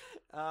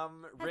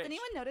 Has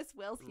anyone noticed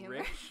Will's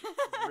humor?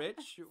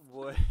 Rich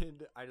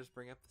would. I just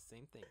bring up the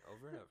same thing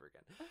over and over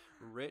again.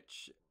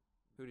 Rich.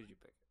 Who did you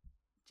pick?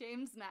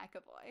 James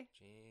McAvoy.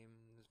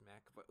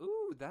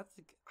 Ooh, that's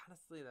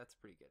honestly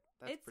pretty good.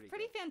 It's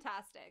pretty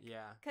fantastic.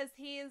 Yeah, because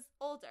he's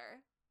older.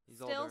 He's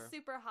still older.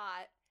 Super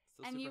hot,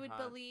 and you would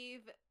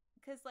believe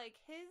because like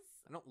his.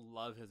 I don't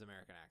love his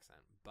American accent,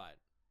 but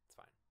it's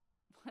fine.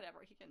 Whatever,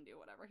 he can do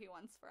whatever he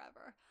wants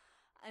forever,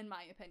 in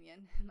my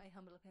opinion, in my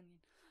humble opinion.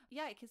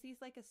 Yeah, because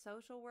he's like a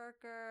social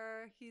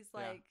worker. He's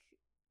like.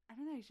 I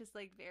don't know. He's just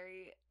like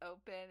very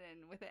open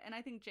and with it, and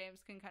I think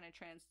James can kind of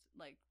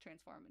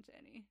transform into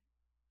anything.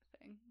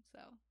 So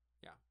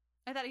yeah,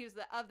 I thought he was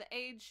of the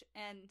age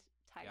and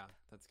type. Yeah,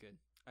 that's good.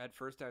 At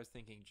first, I was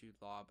thinking Jude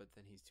Law, but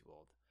then he's too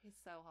old. He's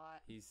so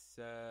hot.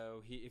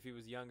 If he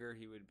was younger,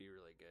 he would be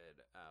really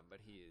good. But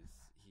he's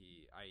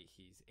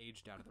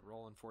aged out of the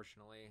role,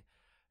 unfortunately.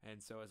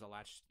 And so, as a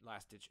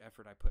last ditch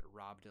effort, I put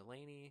Rob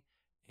Delaney,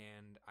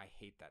 and I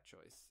hate that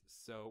choice.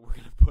 So we're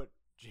gonna put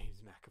James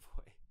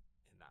McAvoy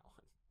in that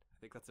one. I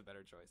think that's a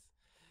better choice.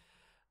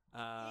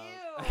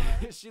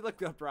 Ew. She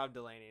looked up Rob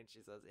Delaney and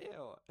she says,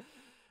 "Ew."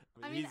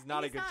 I mean, he's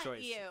not a good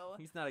choice. Ew.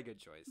 He's not a good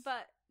choice.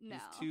 But no,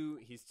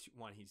 he's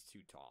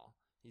too tall.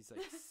 He's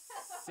like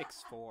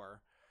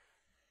 6'4".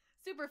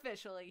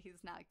 Superficially,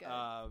 he's not good.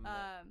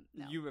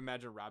 No. You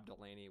imagine Rob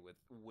Delaney with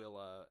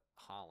Willa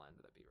Holland?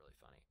 That'd be really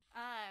funny.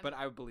 But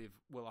I would believe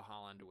Willa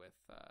Holland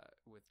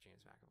with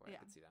James McAvoy. Yeah. I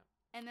could see that.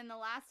 And then the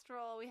last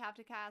role we have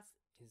to cast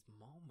is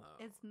Momo.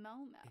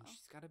 And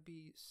she's got to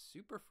be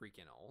super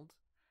freaking old.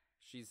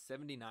 She's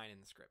 79 in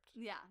the script.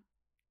 Yeah.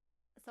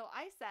 So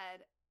I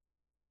said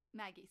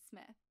Maggie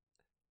Smith.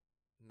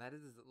 That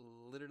is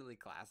literally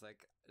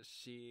classic.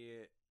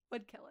 She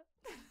would kill it.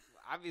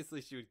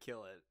 Obviously, she would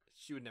kill it.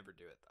 She would never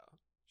do it, though.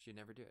 She'd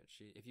never do it.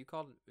 If you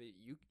called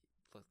you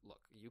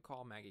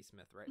call Maggie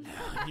Smith right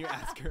now and you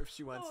ask her if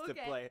she wants to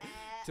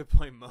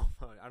play Momo.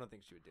 I don't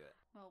think she would do it.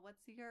 Well,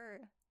 what's your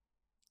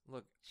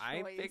look? choice?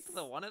 I picked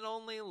the one and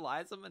only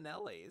Liza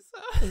Minnelli.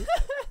 So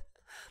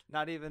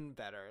not even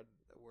better.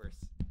 Worse.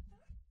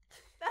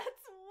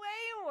 That's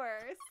way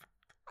worse.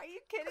 Are you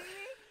kidding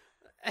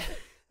me?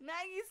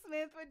 Maggie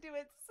Smith would do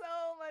it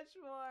so much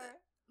more.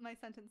 My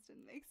sentence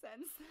didn't make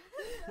sense.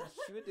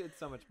 She would do it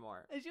so much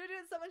more. She would do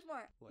it so much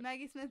more. What?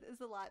 Maggie Smith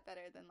is a lot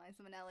better than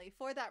Liza Minnelli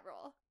for that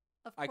role.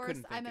 Of course,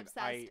 I'm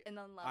obsessed and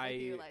in love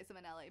with you, Liza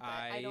Minnelli, but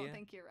I don't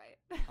think you're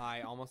right.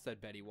 I almost said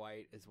Betty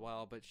White as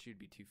well, but she'd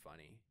be too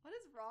funny. What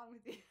is wrong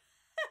with you?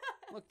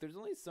 Look, there's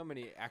only so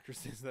many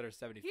actresses that are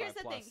 75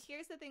 plus.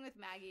 Here's the thing with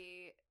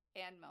Maggie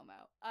and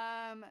Momo.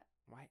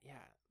 Why? Yeah.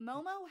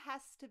 Momo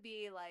has to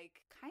be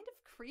like kind of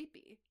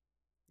creepy.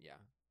 Yeah.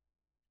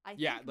 I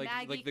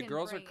think like the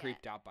girls are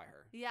creeped out by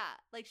her. Yeah,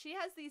 like she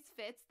has these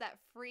fits that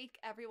freak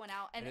everyone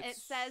out, and it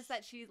says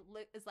that she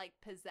is like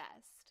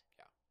possessed.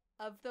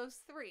 Yeah. Of those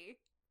three,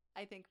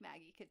 I think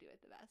Maggie could do it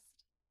the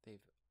best.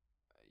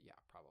 Yeah,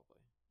 probably.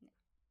 Yeah.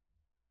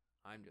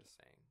 I'm just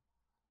saying,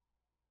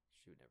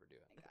 she would never do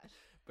it. Oh my gosh.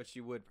 But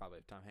she would probably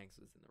if Tom Hanks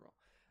was in the role.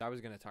 I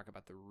was going to talk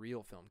about the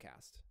real film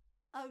cast.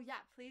 Oh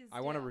yeah, please. I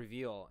want to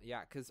reveal,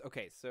 because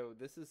so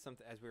this is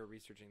something as we were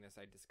researching this,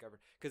 I discovered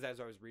because as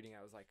I was reading,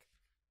 I was like,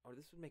 oh,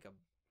 this would make a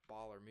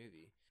baller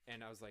movie,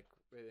 and I was like,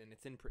 and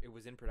it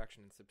was in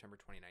production in September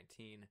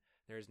 2019.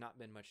 There has not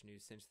been much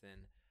news since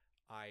then.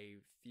 I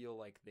feel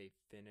like they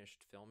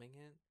finished filming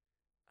it,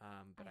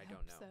 but I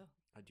don't know. So.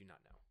 I do not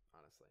know,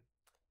 honestly.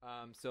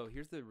 So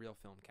here's the real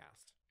film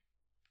cast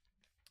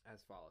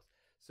as follows.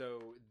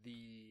 So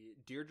the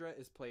Deirdre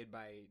is played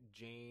by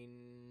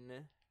Jane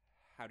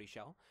Howdy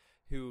Shell,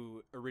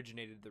 who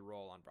originated the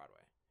role on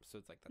Broadway. So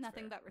it's like, that's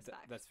nothing fair. but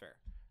respect. That's fair.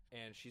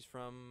 And she's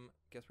from,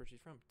 guess where she's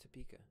from?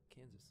 Topeka,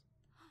 Kansas.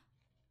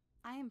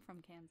 I am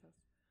from Kansas.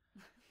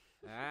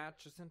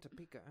 Just in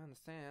Topeka on the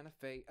Santa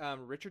Fe.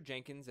 Richard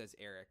Jenkins as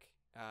Eric.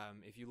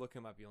 If you look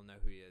him up, you'll know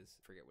who he is.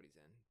 Forget what he's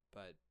in,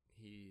 but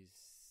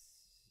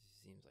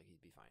seems like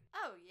he'd be fine.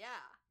 Oh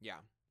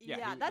yeah.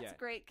 Yeah. That's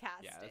great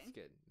casting. Yeah, that's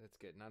good. That's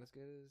good. Not as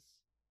good as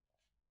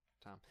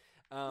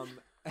Tom.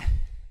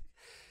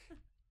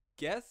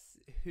 Guess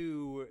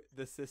who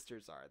the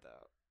sisters are,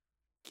 though.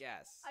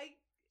 Guess.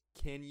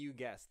 Can you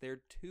guess?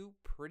 They're two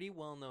pretty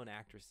well-known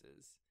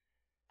actresses.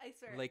 I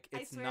swear. Like,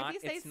 it's I swear not.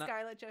 if you say it's not,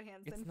 Scarlett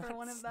Johansson for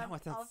one of them, no,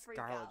 it's I'll not freak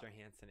Scarlett out.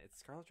 Johansson. It's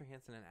Scarlett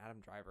Johansson and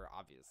Adam Driver,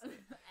 obviously.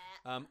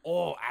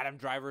 Adam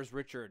Driver's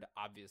Richard,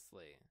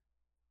 obviously.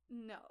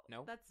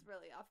 No, that's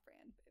really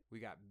off-brand. We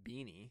got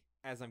Beanie,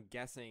 as I'm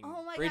guessing.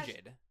 Oh my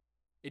Bridget. gosh.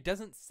 It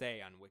doesn't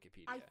say on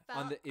Wikipedia.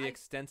 On the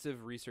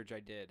extensive research I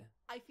did.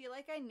 I feel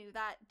like I knew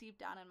that deep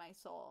down in my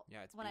soul.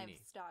 Yeah, it's when Beanie.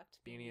 I've stalked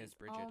Beanie is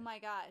Bridget. Oh my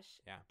gosh.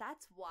 Yeah.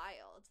 That's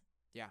wild.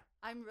 Yeah.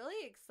 I'm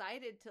really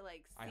excited to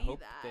see I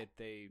hope that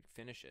they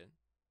finish it.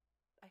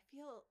 I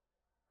feel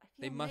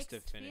they must have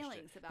mixed finished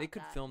feelings it. about They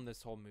could that. film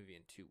this whole movie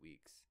in 2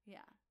 weeks.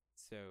 Yeah.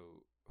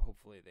 So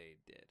hopefully they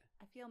did.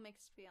 I feel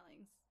mixed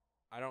feelings.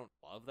 I don't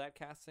love that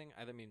casting.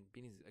 I mean,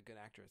 Beanie's a good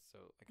actress, so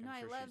like, I'm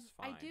sure she's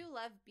fine. I do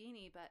love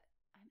Beanie, but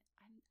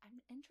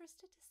I'm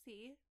interested to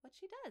see what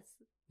she does.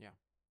 Yeah.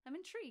 I'm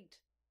intrigued.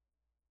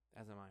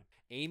 As am I.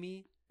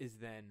 Amy is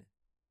then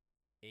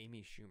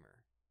Amy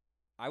Schumer.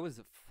 I was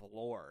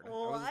floored.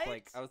 What?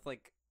 I was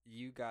like,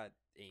 you got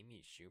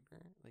Amy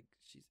Schumer? Like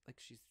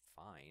she's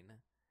fine.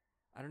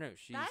 I don't know.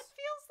 That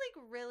feels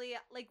like really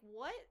like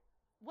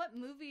what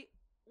movie,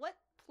 what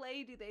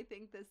play do they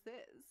think this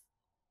is?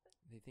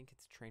 They think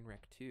it's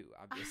Trainwreck 2,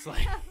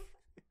 obviously.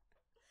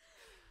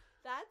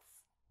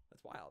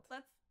 That's wild.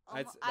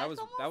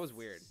 That was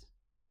weird.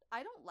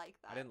 I don't like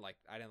that. I didn't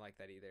like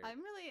that either.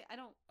 I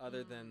don't.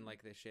 Other than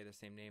like they share the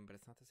same name, but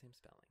it's not the same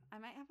spelling. I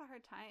might have a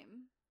hard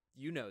time.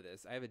 You know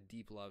this. I have a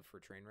deep love for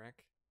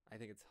Trainwreck. I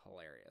think it's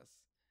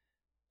hilarious.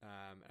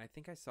 And I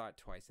think I saw it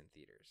twice in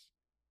theaters,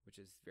 which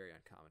is very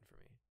uncommon for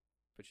me.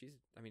 But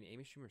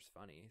Amy Schumer's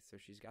funny, so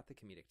she's got the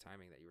comedic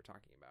timing that you were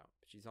talking about.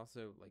 But she's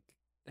also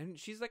and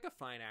she's like a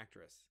fine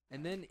actress.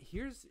 And then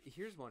here's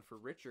one for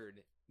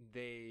Richard.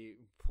 They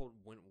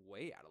went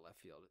way out of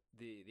left field.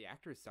 The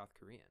actor is South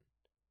Korean,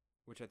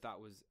 which I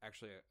thought was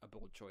actually a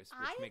bold choice,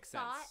 which makes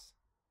sense.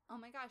 Oh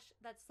my gosh,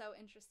 that's so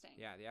interesting.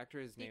 Yeah, the actor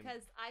is named...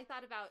 Because I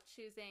thought about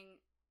choosing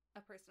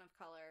a person of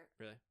color.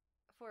 Really?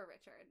 For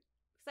Richard.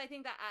 Because I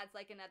think that adds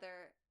like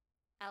another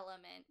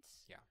element.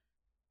 Yeah.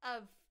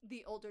 Of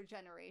the older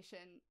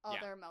generation, all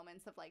their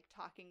moments of like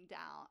talking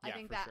down. I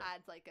think that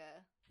adds like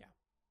a... Yeah.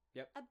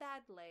 Yep. A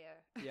bad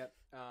layer. Yep.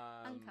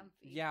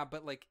 Uncomfy. Yeah,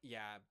 but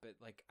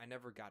I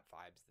never got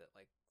vibes that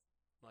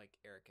like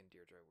Eric and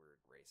Deirdre were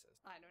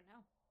racist. I don't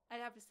know. I'd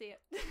have to see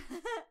it.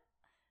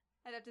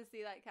 I'd have to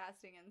see that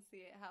casting and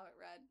see how it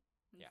read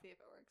and see if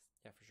it works.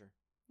 Yeah, for sure.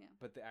 Yeah.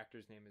 But the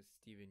actor's name is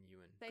Stephen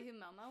Ewan. Say who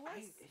Momo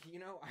was?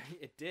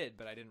 It did,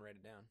 but I didn't write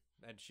it down.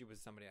 And she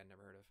was somebody I'd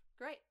never heard of.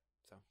 Great.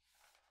 So.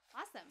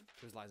 Awesome.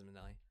 It was Liza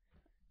Minnelli.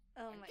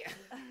 Oh my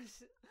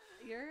gosh.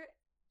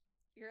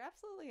 You're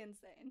absolutely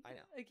insane. I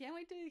know. I can't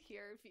wait to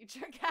hear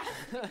future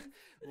castings.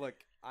 Look,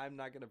 I'm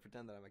not going to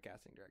pretend that I'm a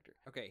casting director.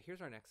 Okay,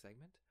 here's our next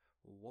segment.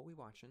 What we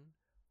watching?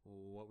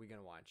 What we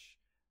going to watch?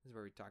 This is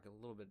where we talk a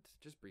little bit,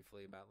 just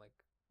briefly, about like,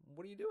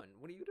 what are you doing?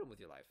 What are you doing with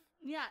your life?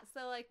 Yeah,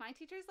 so like my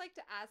teachers like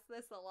to ask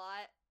this a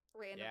lot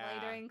randomly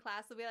during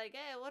class. They'll be like,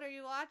 hey, what are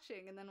you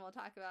watching? And then we'll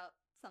talk about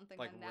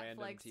something like on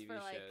Netflix TV for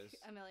like shows.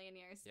 a million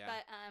years. Yeah.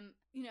 But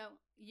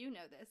you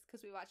know this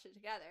because we watched it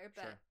together.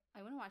 But sure.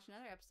 I want to watch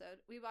another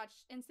episode. We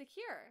watched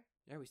Insecure.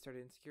 Yeah, we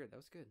started Insecure. That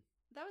was good.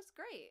 That was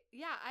great.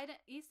 Yeah,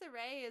 Issa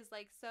Rae is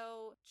like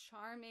so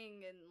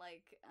charming and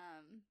like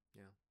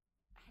yeah.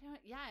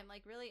 I'm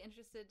like really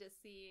interested to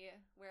see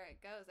where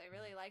it goes. I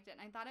really liked it,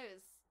 and I thought it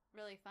was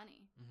really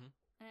funny. Mm-hmm.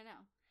 I don't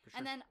know. For sure.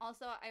 And then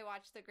also I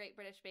watched the Great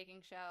British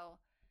Baking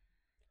Show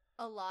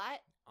a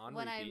lot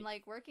when I'm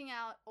like working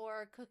out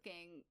or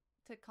cooking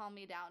to calm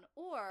me down,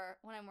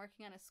 or when I'm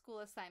working on a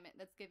school assignment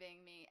that's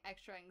giving me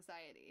extra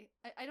anxiety.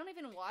 I don't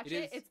even watch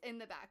it. It's in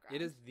the background.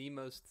 It is the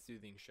most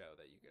soothing show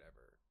that you could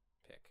ever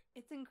pick.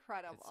 It's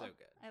incredible. It's so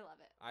good. I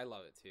love it. I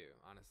love it too,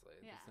 honestly.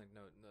 Yeah. It's like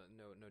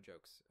no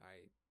jokes.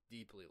 I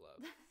deeply love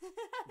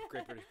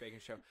Great British Baking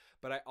Show,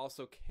 but I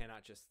also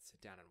cannot just sit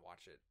down and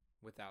watch it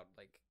without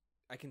like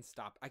I can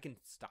stop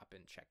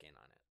and check in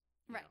on it.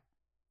 Right.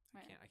 Know?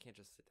 Right. I can't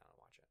just sit down and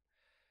watch it.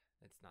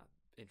 It's not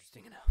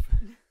interesting enough.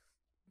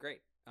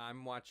 Great.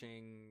 I'm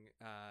watching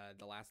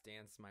The Last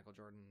Dance Michael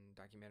Jordan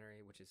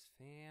documentary, which is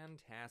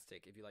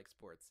fantastic if you like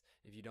sports.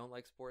 If you don't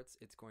like sports,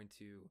 it's going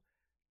to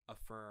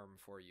affirm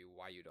for you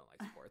why you don't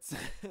like sports,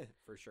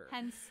 for sure.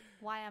 Hence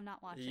why I'm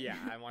not watching. Yeah,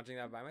 I'm watching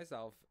that by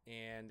myself,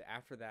 and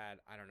after that,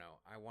 I don't know.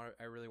 I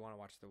really want to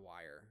watch The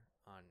Wire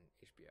on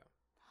HBO.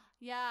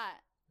 Yeah. I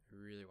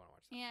really want to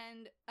watch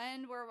that.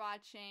 And we're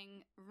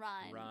watching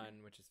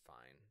Run, which is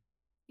fine.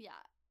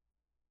 Yeah.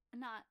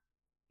 Not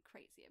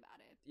crazy about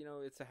it. You know,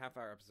 it's a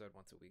half-hour episode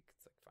once a week.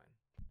 It's like fine.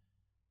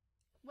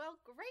 Well,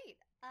 great.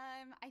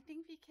 I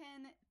think we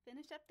can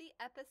finish up the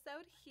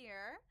episode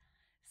here.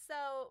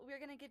 So we're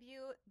going to give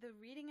you the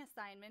reading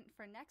assignment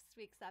for next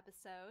week's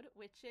episode,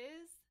 which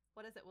is,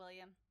 what is it,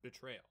 William?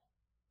 Betrayal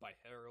by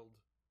Harold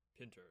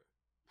Pinter.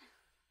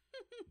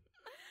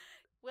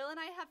 Will and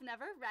I have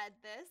never read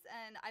this,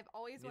 and I've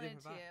always Neither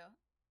wanted have to.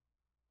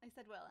 I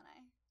said Will and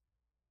I.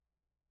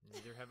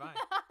 Neither have I.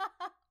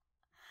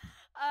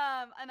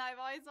 And I've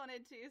always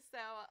wanted to,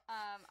 so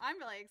I'm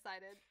really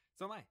excited.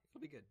 So am I.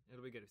 It'll be good.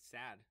 It'll be good.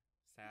 Sad,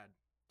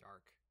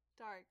 dark.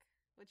 Dark,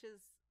 which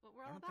is what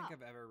we're I all don't about. think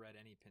I've ever read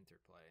any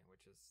Pinter play,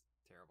 which is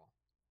terrible.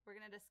 We're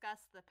going to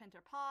discuss the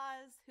Pinter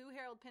Pause, who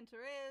Harold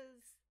Pinter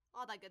is,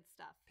 all that good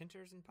stuff.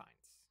 Pinters and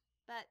Pints.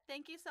 But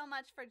thank you so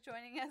much for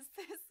joining us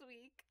this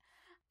week.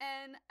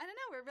 And I don't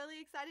know, we're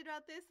really excited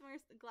about this, and we're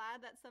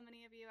glad that so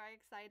many of you are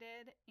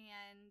excited.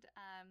 And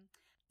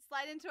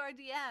slide into our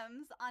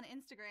DMs on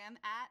Instagram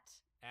at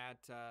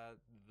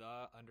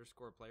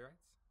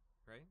the_playwrights,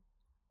 right?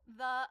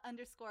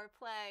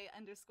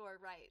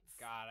 the_play_rights.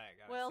 Got it.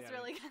 Will's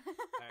really good.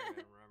 I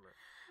don't remember.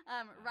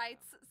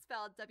 Rights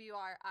spelled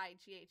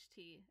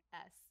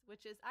WRIGHTS,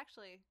 which is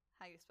actually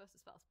how you're supposed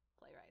to spell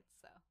playwrights.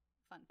 So,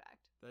 fun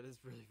fact. That is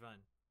really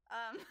fun.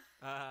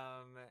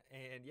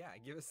 And yeah,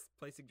 give us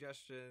play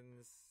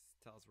suggestions.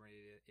 Tell us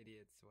we're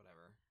idiots,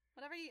 whatever.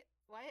 Whatever you.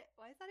 Why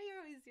is that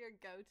always your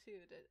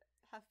go-to to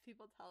have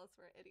people tell us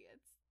we're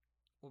idiots?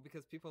 Well,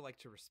 because people like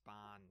to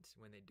respond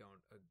when they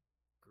don't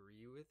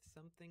agree with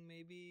something.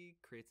 Maybe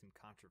create some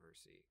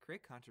controversy.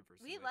 Create controversy.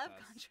 We with love us.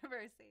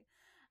 controversy,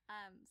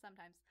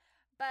 sometimes.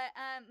 But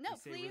no, we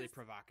say please. really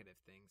provocative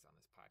things on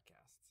this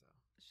podcast.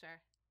 So Sure.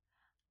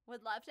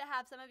 Would love to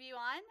have some of you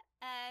on,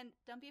 and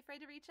don't be afraid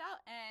to reach out,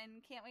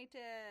 and can't wait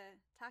to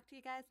talk to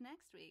you guys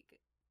next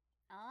week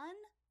on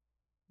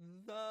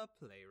The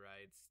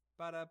Playwrights.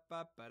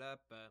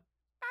 Ba-da-ba-ba-da-ba.